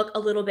make them look a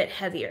little bit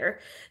heavier.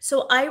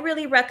 So I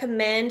really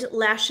recommend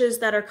lashes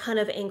that are kind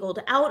of angled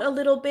out a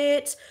little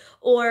bit,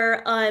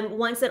 or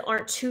ones that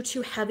aren't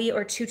too heavy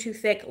or too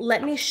thick.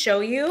 Let me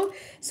show you.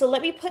 So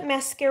let me put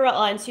mascara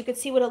on so you can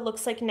see what it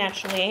looks like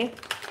naturally.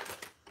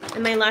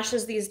 And my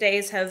lashes these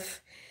days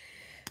have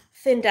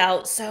thinned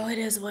out, so it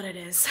is what it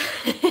is.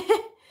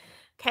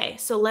 Okay,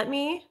 so let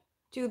me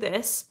do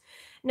this.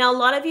 Now, a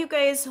lot of you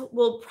guys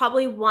will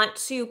probably want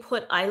to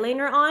put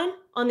eyeliner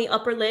on the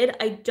upper lid.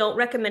 I don't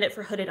recommend it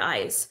for hooded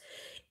eyes.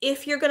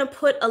 If you're going to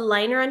put a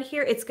liner on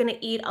here, it's going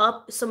to eat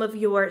up some of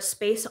your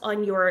space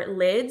on your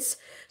lids.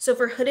 So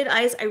for hooded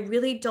eyes, I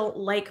really don't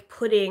like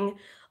putting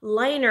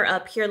liner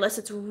up here unless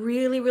it's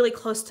really, really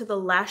close to the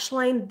lash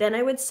line. Then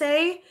I would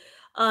say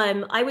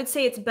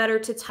it's better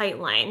to tight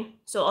line.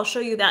 So I'll show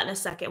you that in a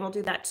second. We'll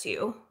do that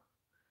too.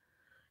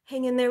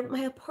 Hang in there,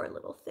 my poor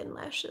little thin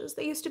lashes.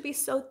 They used to be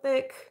so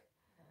thick.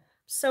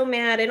 So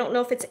mad. I don't know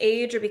if it's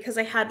age or because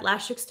I had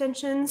lash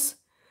extensions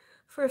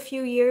for a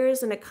few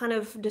years and it kind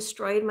of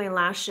destroyed my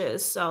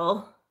lashes.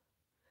 So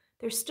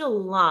they're still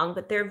long,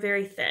 but they're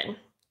very thin.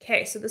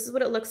 Okay, so this is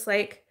what it looks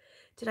like.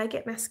 Did I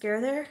get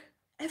mascara there?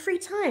 Every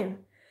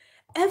time.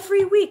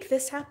 Every week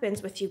this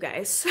happens with you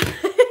guys.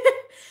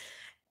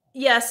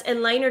 Yes,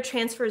 and liner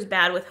transfers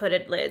bad with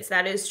hooded lids.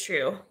 That is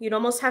true. You'd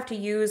almost have to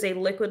use a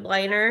liquid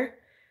liner,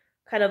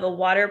 kind of a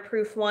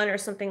waterproof one or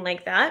something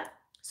like that.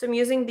 So I'm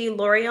using the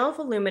L'Oreal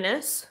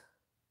Voluminous,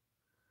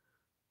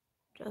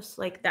 just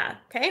like that,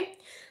 okay?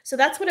 So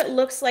that's what it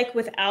looks like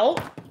without.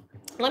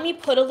 Let me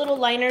put a little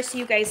liner so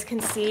you guys can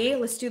see.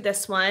 Let's do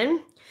this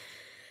one.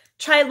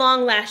 Try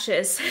long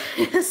lashes,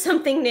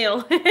 something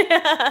new.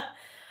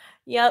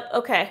 Yep,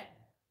 okay.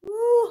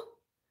 Woo.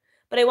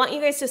 But I want you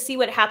guys to see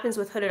what happens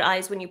with hooded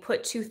eyes when you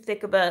put too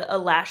thick of a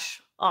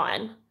lash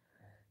on.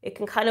 It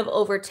can kind of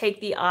overtake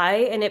the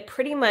eye, and it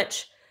pretty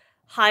much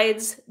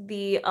hides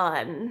the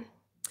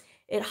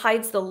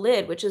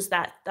lid, which is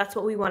that's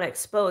what we want to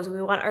expose.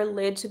 We want our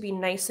lid to be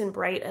nice and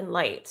bright and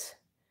light.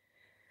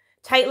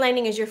 Tight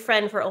lining is your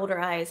friend for older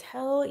eyes.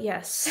 Hell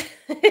yes.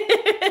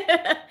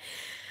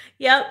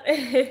 Yep.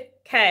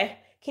 Okay.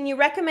 Can you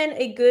recommend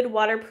a good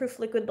waterproof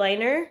liquid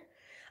liner?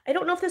 I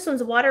don't know if this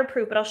one's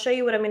waterproof, but I'll show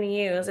you what I'm going to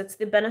use. It's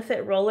the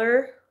Benefit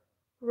roller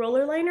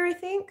liner, I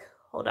think.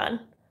 Hold on.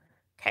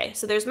 Okay,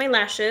 so there's my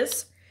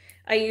lashes.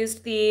 I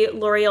used the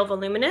L'Oreal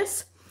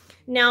Voluminous.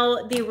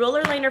 Now, the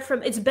roller liner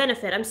it's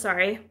Benefit, I'm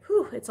sorry.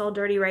 Whew, it's all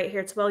dirty right here.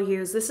 It's well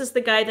used. This is the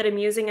guy that I'm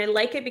using. I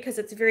like it because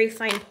it's a very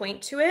fine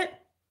point to it.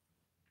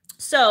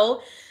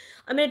 So,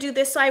 I'm going to do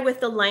this side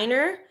with the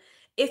liner.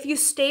 If you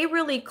stay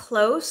really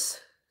close,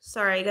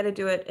 sorry, I got to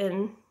do it let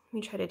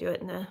me try to do it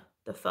in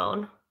the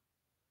phone.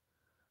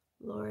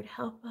 Lord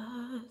help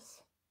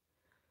us.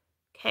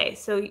 Okay,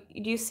 so do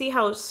you see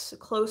how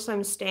close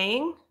I'm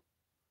staying?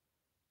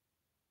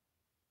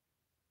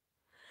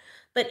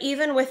 But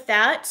even with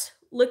that,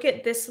 look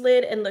at this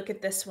lid and look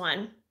at this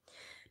one.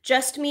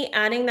 Just me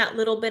adding that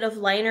little bit of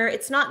liner,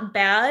 it's not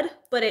bad,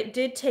 but it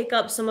did take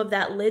up some of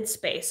that lid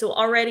space. So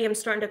already I'm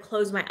starting to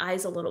close my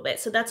eyes a little bit.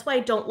 So that's why I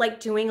don't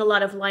like doing a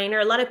lot of liner.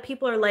 A lot of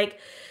people are like,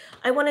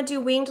 I want to do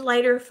winged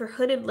liner for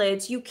hooded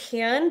lids. You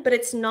can, but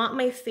it's not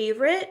my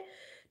favorite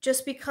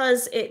just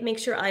because it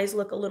makes your eyes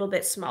look a little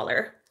bit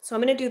smaller. So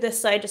I'm going to do this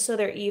side just so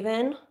they're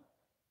even.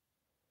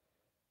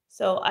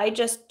 So I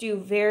just do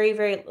very,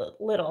 very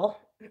little,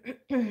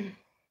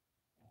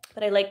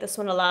 but I like this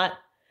one a lot.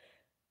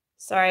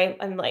 Sorry,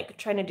 I'm like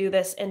trying to do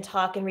this and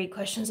talk and read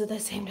questions at the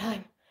same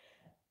time.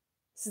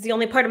 This is the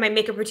only part of my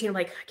makeup routine. I'm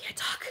like, I can't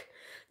talk.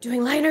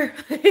 Doing liner.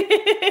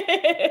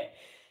 Okay,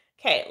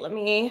 let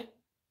me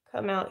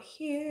come out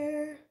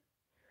here.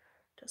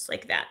 Just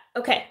like that.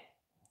 Okay,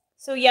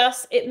 so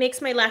yes, it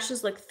makes my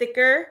lashes look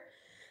thicker,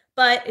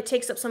 but it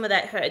takes up some of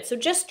that hood. So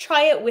just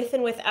try it with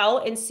and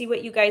without and see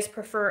what you guys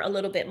prefer a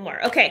little bit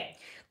more. Okay,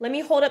 let me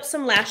hold up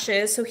some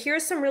lashes. So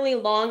here's some really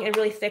long and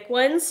really thick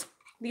ones.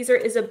 These are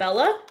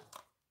Isabella.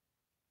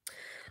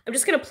 I'm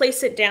just going to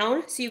place it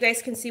down so you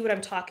guys can see what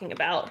I'm talking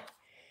about.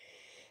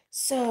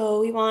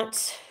 So we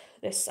want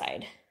this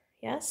side.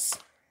 Yes?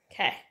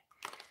 Okay.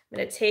 I'm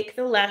going to take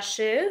the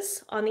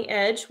lashes on the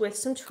edge with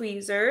some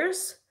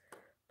tweezers.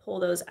 Pull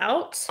those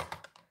out.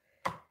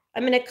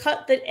 I'm going to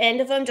cut the end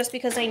of them just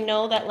because I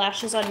know that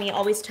lashes on me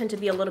always tend to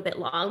be a little bit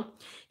long.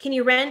 Can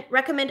you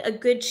recommend a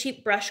good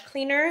cheap brush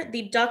cleaner?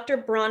 The Dr.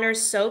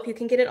 Bronner's soap. You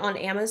can get it on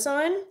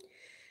Amazon.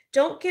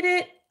 Don't get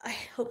it. I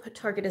hope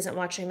Target isn't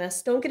watching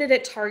this. Don't get it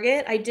at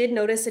Target. I did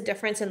notice a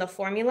difference in the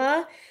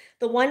formula.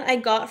 The one I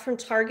got from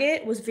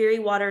Target was very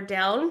watered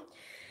down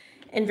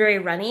and very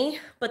runny,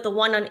 but the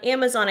one on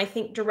Amazon, I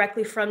think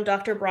directly from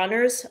Dr.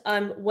 Bronner's,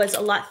 was a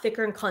lot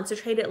thicker and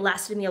concentrated. It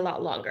lasted me a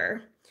lot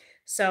longer.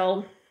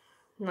 So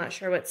I'm not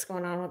sure what's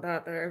going on with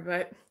that there,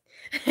 but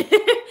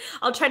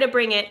I'll try to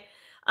bring it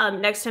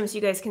next time so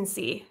you guys can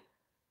see.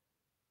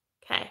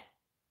 Okay.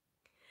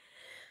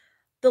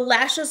 The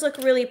lashes look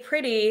really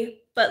pretty,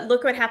 but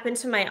look what happened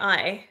to my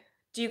eye.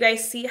 Do you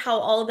guys see how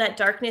all of that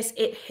darkness,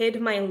 it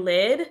hid my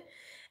lid?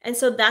 And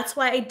so that's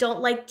why I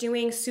don't like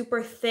doing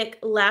super thick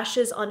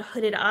lashes on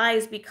hooded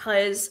eyes,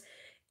 because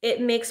it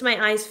makes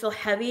my eyes feel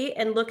heavy.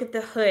 And look at the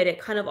hood, it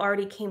kind of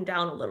already came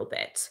down a little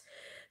bit.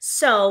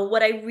 So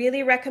what I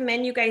really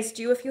recommend you guys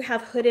do if you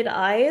have hooded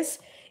eyes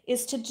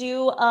is to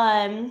do,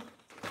 I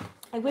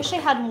wish I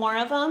had more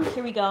of them.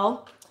 Here we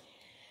go.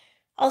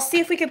 I'll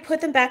see if we can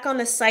put them back on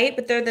the site,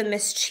 but they're the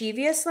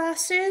mischievous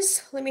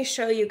lashes. Let me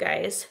show you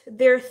guys.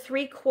 They're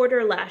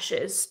 3/4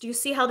 lashes. Do you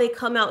see how they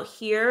come out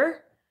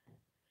here?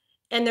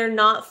 And they're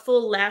not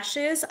full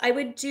lashes. I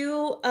would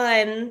do,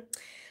 I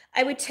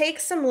would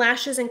take some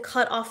lashes and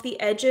cut off the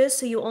edges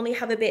so you only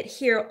have a bit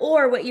here.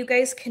 Or what you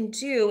guys can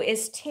do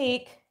is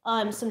take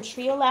some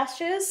trio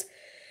lashes.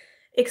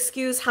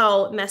 Excuse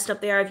how messed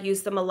up they are. I've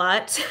used them a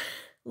lot.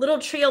 Little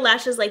trio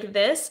lashes like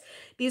this.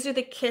 These are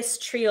the Kiss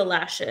Trio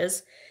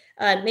lashes.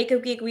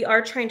 Makeup Geek, we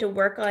are trying to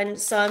work on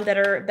some that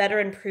are better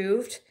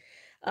improved.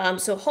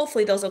 So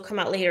hopefully those will come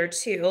out later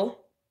too.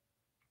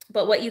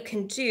 But what you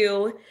can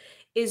do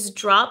is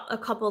drop a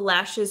couple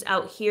lashes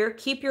out here.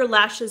 Keep your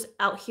lashes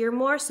out here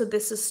more so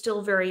this is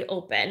still very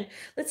open.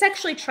 Let's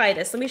actually try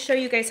this. Let me show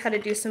you guys how to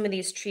do some of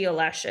these trio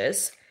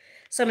lashes.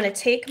 So I'm going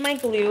to take my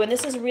glue, and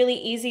this is really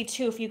easy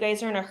too if you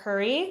guys are in a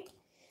hurry.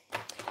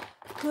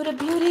 Huda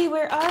Beauty,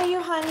 where are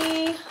you,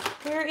 honey?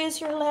 Where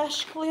is your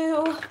lash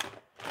glue?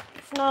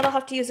 If not, I'll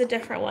have to use a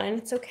different one.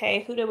 It's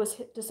okay. Huda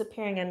was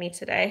disappearing on me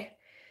today.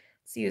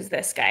 Let's use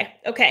this guy.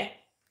 Okay.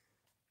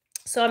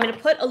 So I'm going to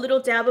put a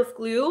little dab of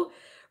glue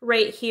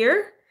right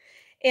here,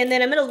 and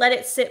then I'm going to let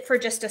it sit for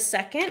just a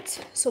second.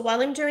 So while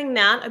I'm doing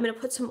that, I'm going to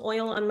put some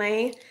oil on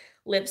my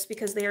lips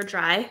because they are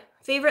dry.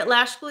 Favorite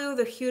lash glue,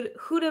 the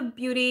Huda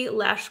Beauty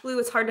lash glue,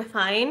 it's hard to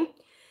find,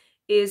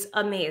 is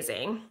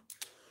amazing.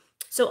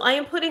 So I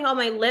am putting on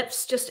my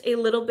lips just a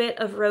little bit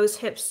of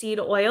rosehip seed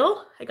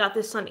oil. I got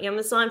this on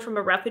Amazon from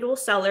a reputable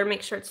seller.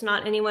 Make sure it's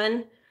not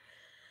anyone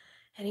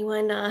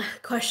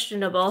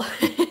questionable.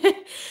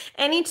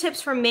 Any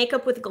tips for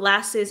makeup with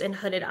glasses and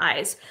hooded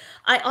eyes?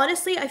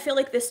 I feel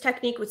like this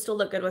technique would still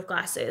look good with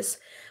glasses.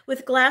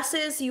 With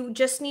glasses, you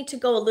just need to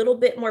go a little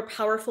bit more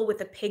powerful with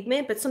the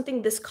pigment, but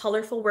something this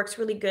colorful works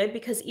really good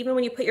because even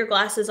when you put your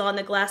glasses on,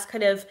 the glass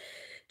kind of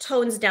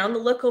tones down the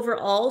look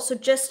overall. So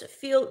just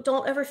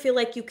don't ever feel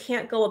like you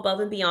can't go above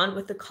and beyond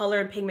with the color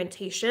and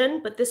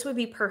pigmentation, but this would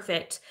be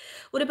perfect.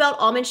 What about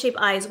almond shaped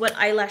eyes? What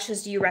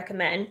eyelashes do you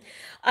recommend?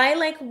 I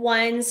like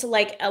ones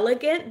like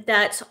Elegant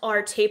that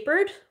are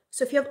tapered.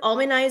 So if you have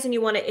almond eyes and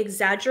you want to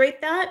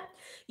exaggerate that,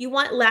 you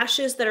want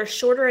lashes that are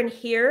shorter in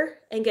here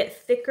and get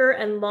thicker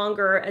and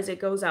longer as it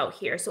goes out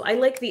here. So I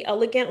like the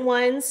Elegant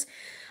ones.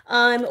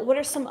 What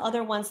are some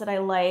other ones that I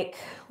like?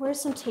 What are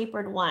some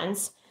tapered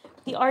ones?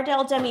 The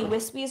Ardell Demi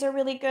Wispies are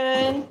really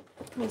good.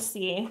 Let me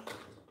see.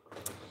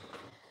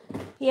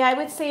 Yeah, I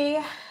would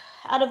say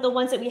out of the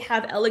ones that we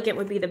have, Elegant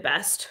would be the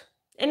best.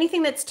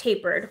 Anything that's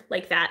tapered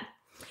like that.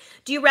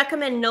 Do you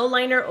recommend no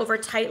liner over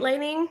tight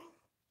lining?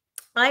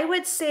 I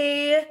would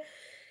say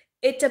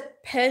It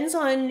depends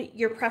on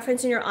your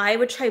preference in your eye. I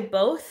would try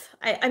both.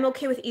 I'm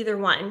okay with either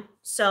one.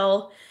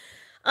 So,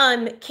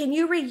 can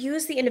you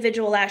reuse the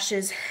individual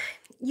lashes?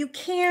 You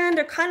can.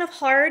 They're kind of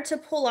hard to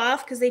pull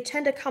off because they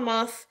tend to come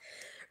off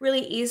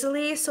really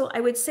easily. So I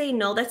would say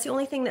no. That's the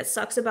only thing that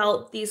sucks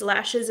about these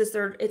lashes is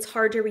it's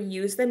hard to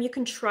reuse them. You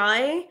can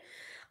try.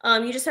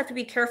 You just have to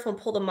be careful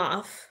and pull them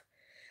off,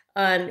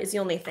 is the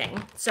only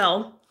thing.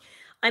 So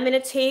I'm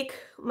gonna take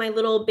my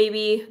little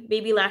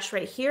baby lash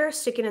right here,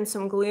 stick it in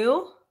some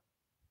glue,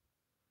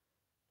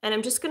 and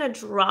I'm just gonna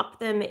drop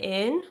them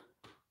in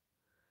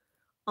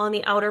on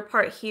the outer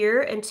part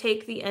here and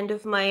take the end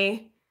of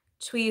my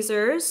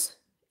tweezers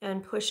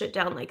and push it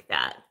down like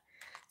that.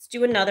 Let's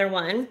do another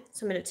one.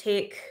 So I'm gonna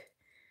take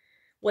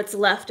what's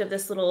left of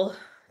this little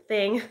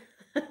thing.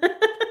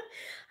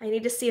 I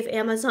need to see if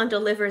Amazon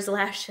delivers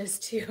lashes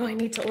too. I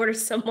need to order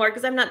some more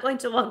because I'm not going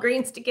to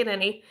Walgreens to get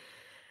any.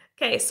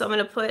 Okay, so I'm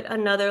gonna put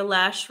another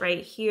lash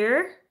right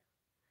here.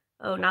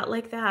 Oh, not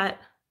like that.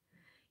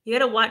 You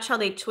gotta watch how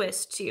they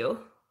twist too.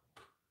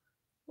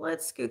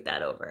 Let's scoot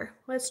that over.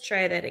 Let's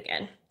try that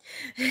again.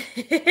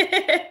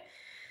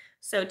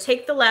 So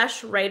take the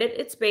lash right at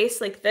its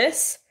base like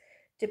this,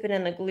 dip it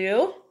in the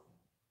glue.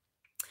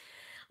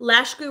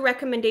 Lash glue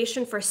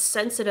recommendation for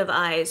sensitive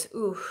eyes.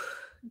 Ooh,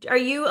 are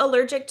you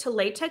allergic to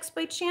latex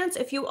by chance?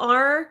 If you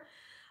are,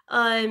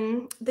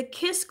 the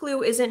Kiss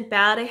glue isn't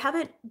bad. I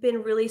haven't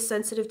been really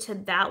sensitive to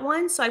that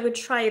one, so I would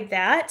try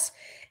that.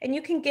 And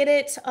you can get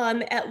it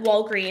at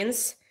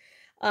Walgreens.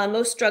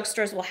 Most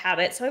drugstores will have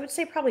it, so I would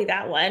say probably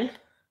that one.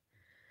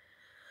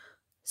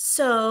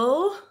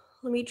 So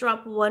let me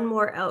drop one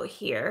more out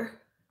here.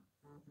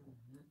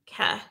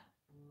 Okay.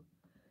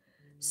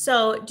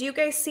 So do you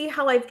guys see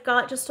how I've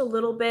got just a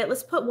little bit?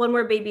 Let's put one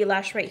more baby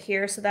lash right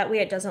here so that way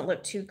it doesn't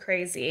look too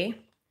crazy.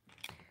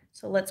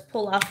 So let's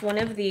pull off one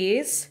of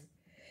these.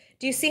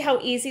 Do you see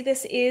how easy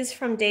this is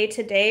from day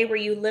to day where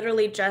you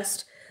literally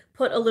just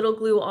put a little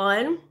glue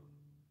on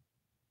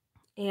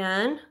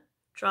and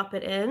drop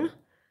it in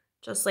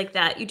just like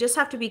that? You just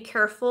have to be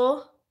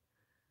careful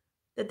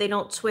that they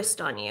don't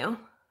twist on you.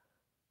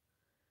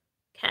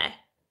 Okay.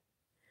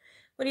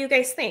 What do you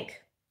guys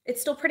think?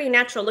 It's still pretty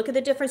natural. Look at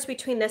the difference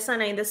between this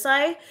eye and this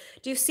eye.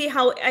 Do you see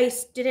how I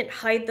didn't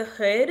hide the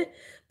hood,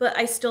 but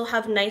I still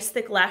have nice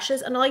thick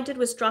lashes? And all I did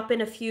was drop in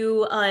a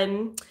few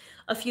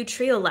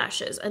trio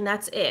lashes, and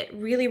that's it.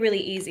 Really, really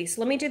easy.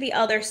 So let me do the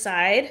other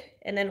side,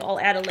 and then I'll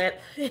add a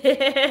lip.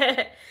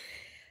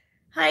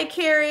 Hi,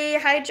 Carrie.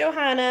 Hi,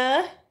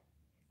 Johanna.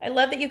 I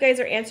love that you guys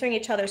are answering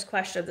each other's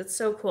questions. It's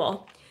so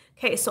cool.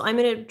 Okay, so I'm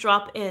going to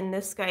drop in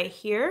this guy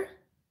here.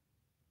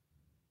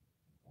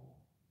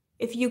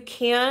 If you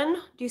can,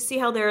 do you see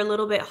how they're a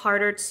little bit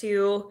harder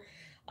to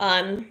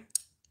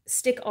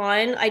stick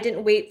on? I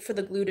didn't wait for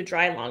the glue to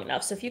dry long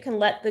enough. So if you can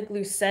let the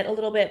glue set a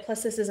little bit,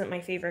 plus this isn't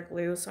my favorite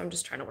glue, so I'm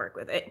just trying to work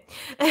with it.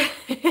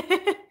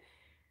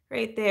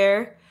 Right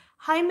there.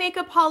 Hi,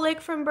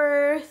 Makeupaholic from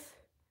birth.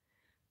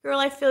 Girl,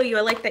 I feel you.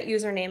 I like that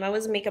username. I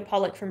was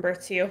Makeupaholic from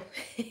birth too.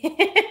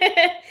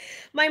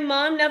 My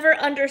mom never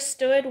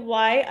understood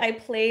why I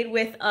played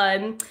with,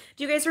 do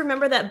you guys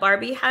remember that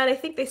Barbie hat? I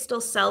think they still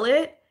sell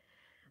it.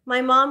 My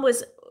mom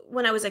was,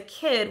 when I was a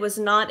kid, was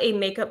not a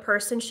makeup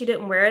person. She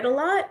didn't wear it a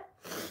lot,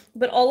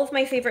 but all of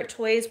my favorite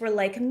toys were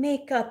like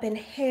makeup and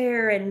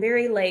hair and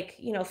very like,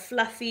 you know,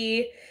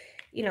 fluffy,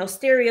 you know,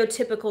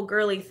 stereotypical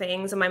girly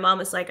things. And my mom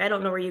was like, I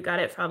don't know where you got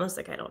it from. I was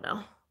like, I don't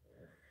know.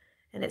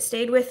 And it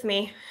stayed with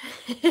me.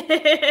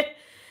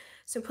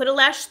 So put a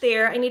lash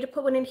there. I need to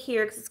put one in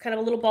here because it's kind of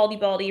a little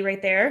baldy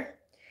right there.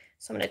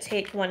 So I'm going to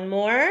take one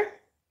more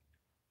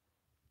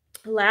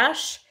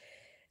lash,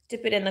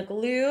 dip it in the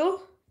glue.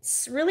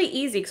 It's really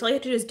easy because all you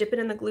have to do is dip it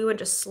in the glue and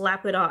just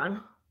slap it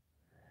on.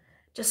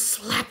 Just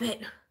slap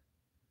it.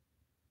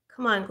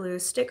 Come on, glue,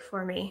 stick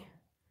for me.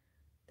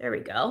 There we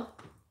go.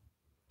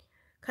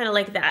 Kind of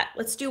like that.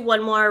 Let's do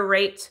one more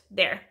right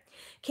there.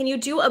 Can you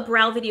do a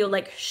brow video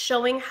like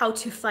showing how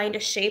to find a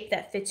shape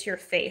that fits your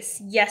face?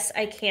 Yes,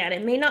 I can.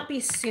 It may not be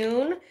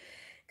soon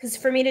because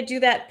for me to do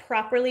that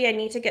properly, I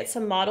need to get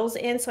some models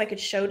in so I could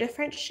show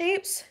different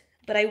shapes,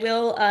 but I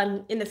will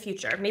in the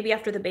future, maybe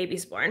after the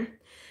baby's born.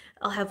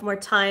 I'll have more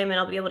time and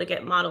I'll be able to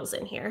get models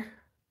in here.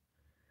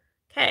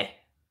 Okay,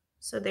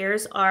 so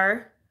there's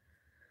our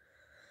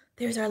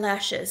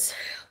lashes.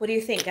 What do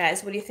you think,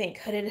 guys? What do you think?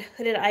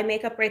 Hooded eye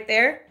makeup right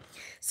there.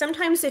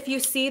 Sometimes if you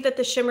see that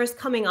the shimmer's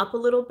coming up a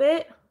little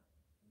bit,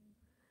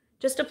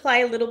 just apply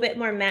a little bit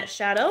more matte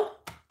shadow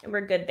and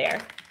we're good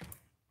there.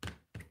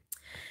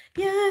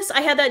 Yes,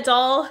 I had that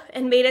doll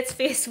and made its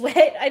face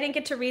wet. I didn't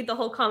get to read the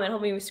whole comment.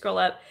 Hold me scroll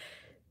up.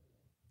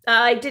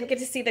 I didn't get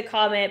to see the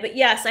comment, but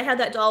yes, I had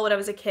that doll when I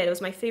was a kid. It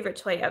was my favorite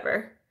toy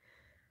ever.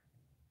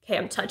 Okay,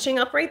 I'm touching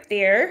up right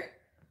there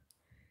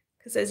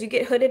because as you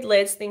get hooded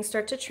lids, things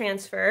start to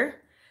transfer.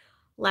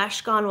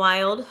 Lash gone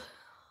wild.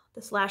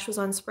 This lash was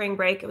on spring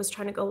break. It was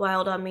trying to go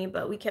wild on me,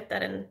 but we kept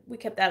that in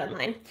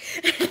line.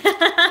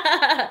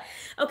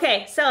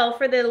 Okay, so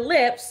for the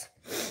lips,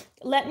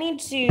 let me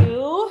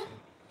do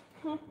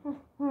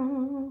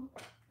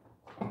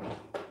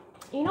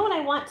you know what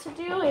I want to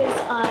do is,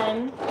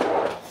 I'm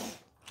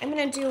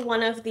gonna do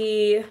one of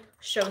the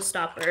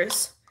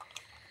showstoppers.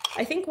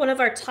 I think one of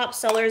our top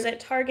sellers at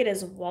Target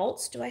is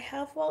Waltz. Do I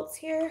have Waltz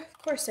here?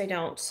 Of course I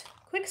don't.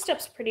 Quick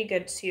Step's pretty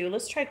good too.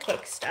 Let's try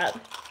Quick Step.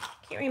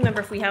 Can't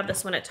remember if we have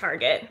this one at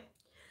Target.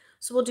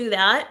 So we'll do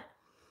that.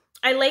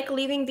 I like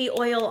leaving the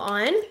oil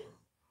on,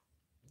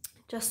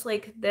 just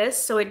like this,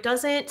 so it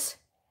doesn't,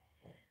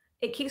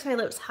 it keeps my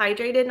lips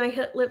hydrated.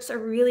 My lips are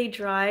really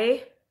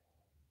dry.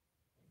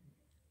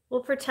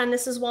 We'll pretend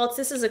this is Waltz.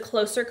 This is a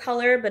closer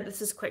color, but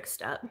this is Quick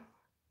Step.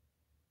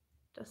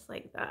 Just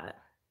like that.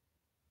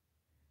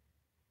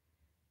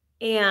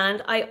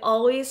 And I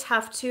always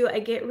have to, I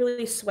get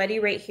really sweaty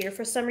right here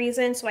for some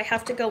reason, so I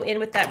have to go in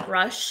with that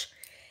brush,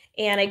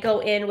 and I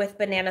go in with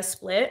Banana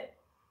Split,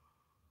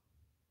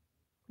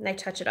 and I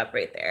touch it up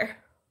right there.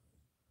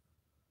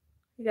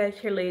 You guys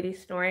hear Lady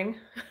snoring?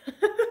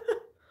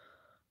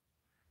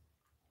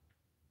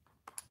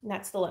 And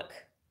that's the look.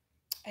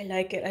 I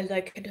like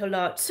it a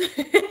lot.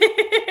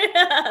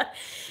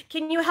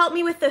 Can you help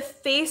me with the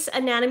face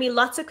anatomy?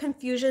 Lots of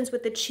confusions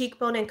with the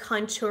cheekbone and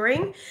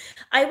contouring.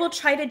 I will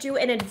try to do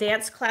an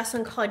advanced class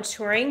on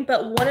contouring,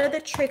 but one of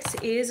the tricks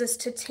is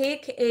to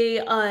take a,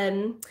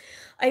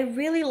 I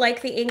really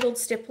like the angled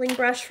stippling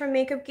brush from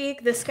Makeup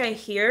Geek, this guy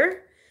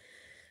here,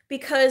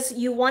 because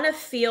you want to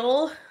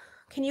feel,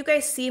 can you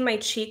guys see my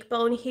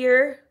cheekbone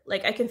here?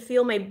 Like I can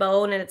feel my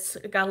bone, and it's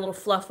got a little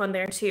fluff on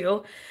there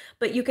too.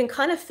 But you can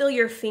kind of feel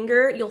your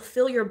finger, you'll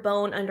feel your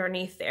bone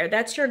underneath there.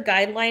 That's your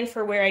guideline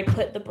for where I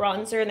put the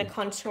bronzer and the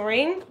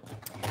contouring.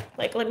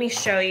 Like, let me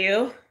show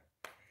you.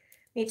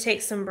 Let me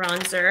take some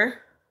bronzer.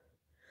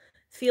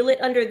 Feel it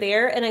under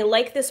there, and I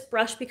like this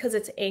brush because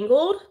it's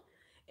angled,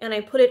 and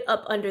I put it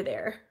up under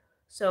there.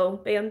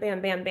 So bam, bam,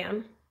 bam,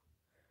 bam.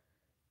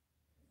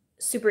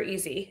 Super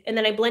easy. And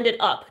then I blend it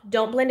up.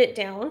 Don't blend it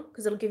down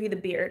because it'll give you the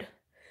beard.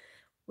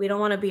 We don't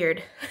want a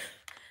beard.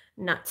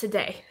 Not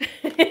today.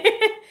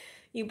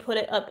 You put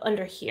it up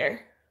under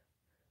here.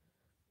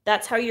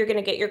 That's how you're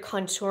gonna get your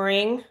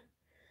contouring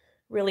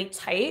really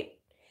tight.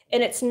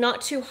 And it's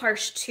not too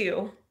harsh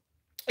too.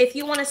 If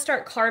you wanna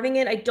start carving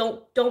it,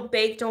 don't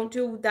bake, don't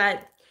do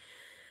that.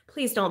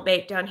 Please don't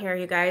bake down here,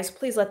 you guys.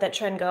 Please let that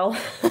trend go.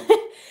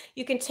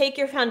 You can take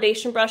your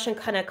foundation brush and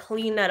kind of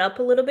clean that up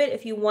a little bit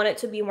if you want it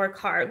to be more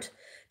carved.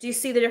 Do you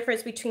see the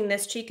difference between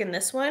this cheek and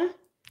this one?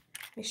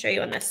 Let me show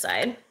you on this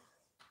side.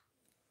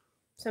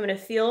 So I'm gonna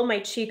feel my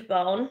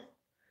cheekbone.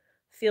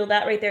 Feel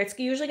that right there. It's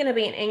usually going to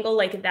be an angle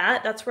like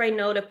that. That's where I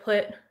know to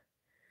put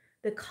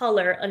the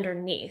color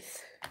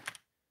underneath.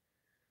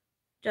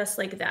 Just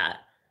like that.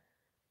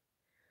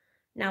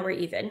 Now we're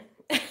even.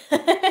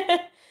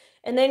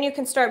 And then you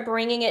can start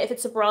bringing it, if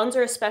it's a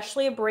bronzer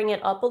especially, bring it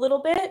up a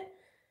little bit.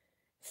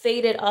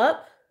 Fade it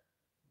up.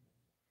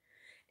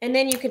 And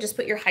then you can just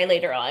put your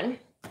highlighter on.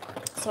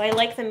 So I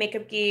like the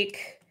Makeup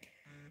Geek.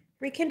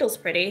 Rekindle's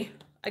pretty.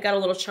 I got a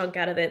little chunk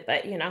out of it,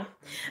 but you know.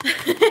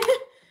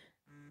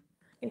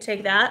 You can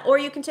take that, or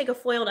you can take a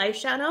foiled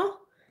eyeshadow.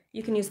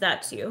 You can use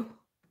that too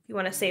if you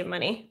want to save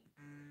money.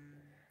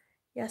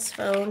 Yes,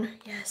 phone.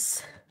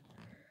 Yes.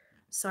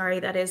 Sorry,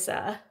 that is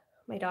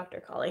my doctor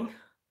calling.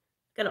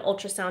 Got an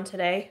ultrasound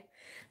today,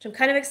 which I'm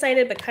kind of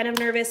excited but kind of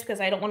nervous because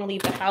I don't want to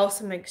leave the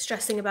house. I'm like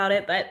stressing about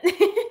it. But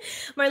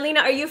Marlena,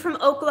 are you from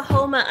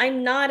Oklahoma?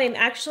 I'm not. I'm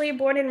actually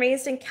born and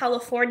raised in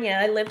California.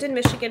 I lived in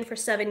Michigan for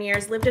 7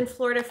 years, lived in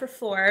Florida for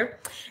 4,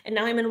 and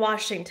now I'm in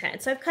Washington.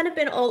 So I've kind of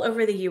been all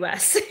over the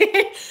US.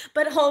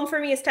 But home for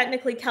me is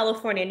technically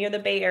California, near the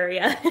Bay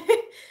Area.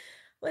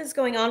 What is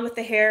going on with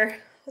the hair?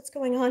 What's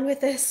going on with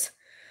this?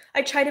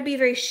 I try to be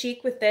very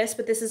chic with this,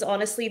 but this is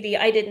honestly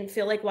I didn't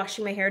feel like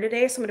washing my hair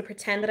today, so I'm going to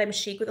pretend that I'm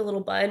chic with a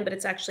little bun, but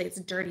it's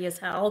dirty as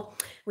hell.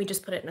 We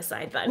just put it in a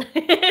side bun.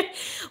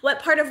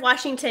 What part of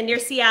Washington? Near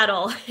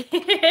Seattle.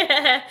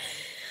 I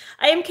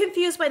am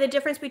confused by the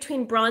difference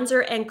between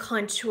bronzer and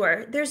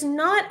contour. There's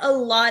not a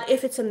lot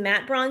if it's a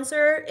matte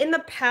bronzer. In the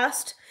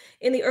past,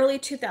 in the early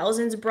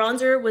 2000s,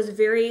 bronzer was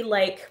very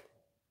like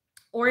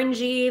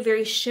orangey,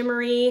 very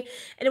shimmery,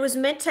 and it was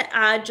meant to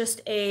add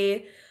just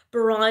a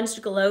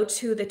bronzed glow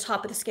to the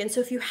top of the skin. So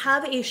if you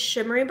have a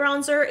shimmery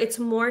bronzer, it's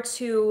more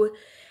to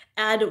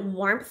add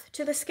warmth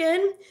to the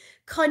skin.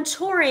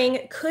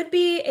 Contouring could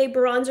be a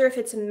bronzer if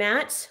it's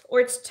matte,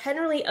 or it's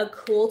generally a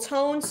cool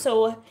tone.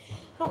 So I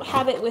don't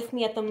have it with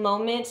me at the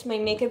moment, my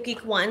Makeup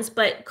Geek ones,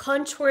 but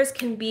contours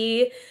can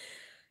be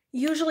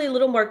usually a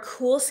little more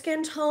cool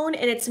skin tone,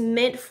 and it's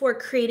meant for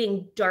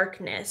creating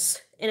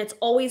darkness. And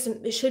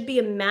it should be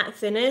a matte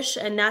finish,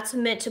 and that's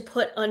meant to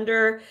put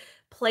under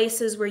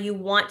places where you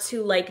want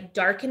to like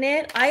darken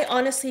it. I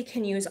honestly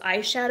can use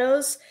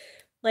eyeshadows.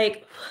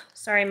 Like,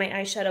 sorry, my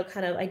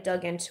eyeshadow I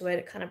dug into it.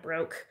 It kind of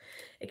broke.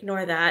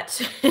 Ignore that.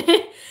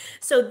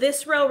 So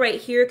this row right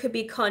here could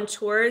be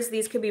contours.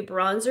 These could be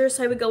bronzers.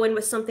 So I would go in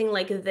with something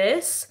like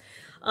this.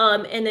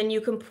 And then you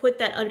can put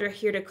that under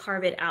here to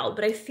carve it out.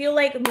 But I feel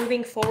like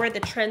moving forward, the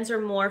trends are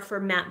more for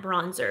matte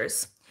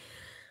bronzers.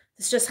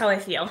 It's just how I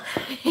feel.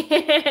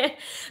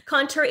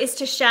 Contour is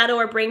to shadow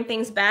or bring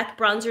things back.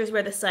 Bronzer is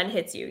where the sun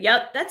hits you.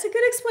 Yep, that's a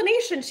good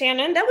explanation,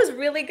 Shannon. That was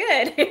really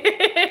good.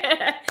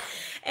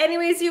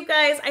 Anyways, you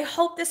guys, I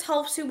hope this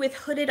helps you with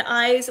hooded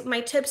eyes.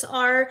 My tips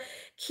are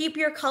keep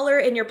your color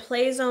in your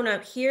play zone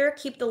up here.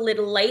 Keep the lid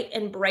light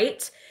and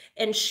bright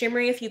and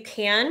shimmery if you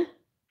can.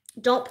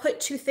 Don't put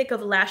too thick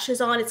of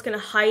lashes on. It's going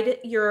to hide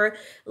your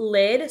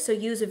lid. So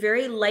use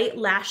very light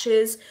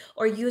lashes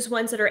or use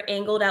ones that are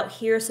angled out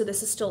here so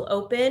this is still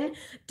open.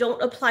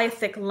 Don't apply a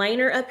thick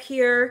liner up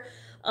here.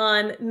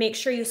 Make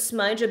sure you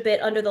smudge a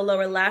bit under the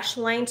lower lash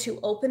line to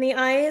open the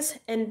eyes.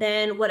 And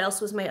then what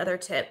else was my other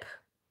tip?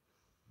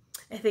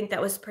 I think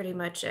that was pretty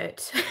much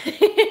it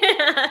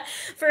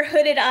for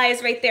hooded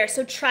eyes right there.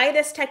 So try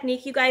this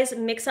technique, you guys.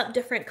 Mix up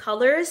different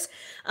colors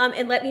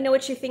and let me know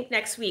what you think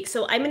next week.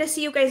 So I'm going to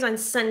see you guys on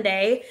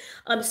Sunday.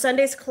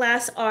 Sunday's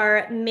class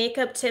are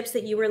makeup tips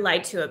that you were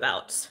lied to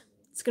about.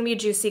 It's going to be a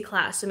juicy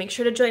class. So make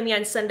sure to join me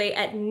on Sunday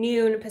at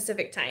noon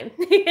Pacific time.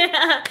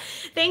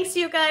 Thanks,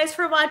 you guys,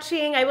 for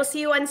watching. I will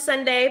see you on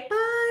Sunday.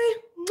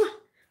 Bye.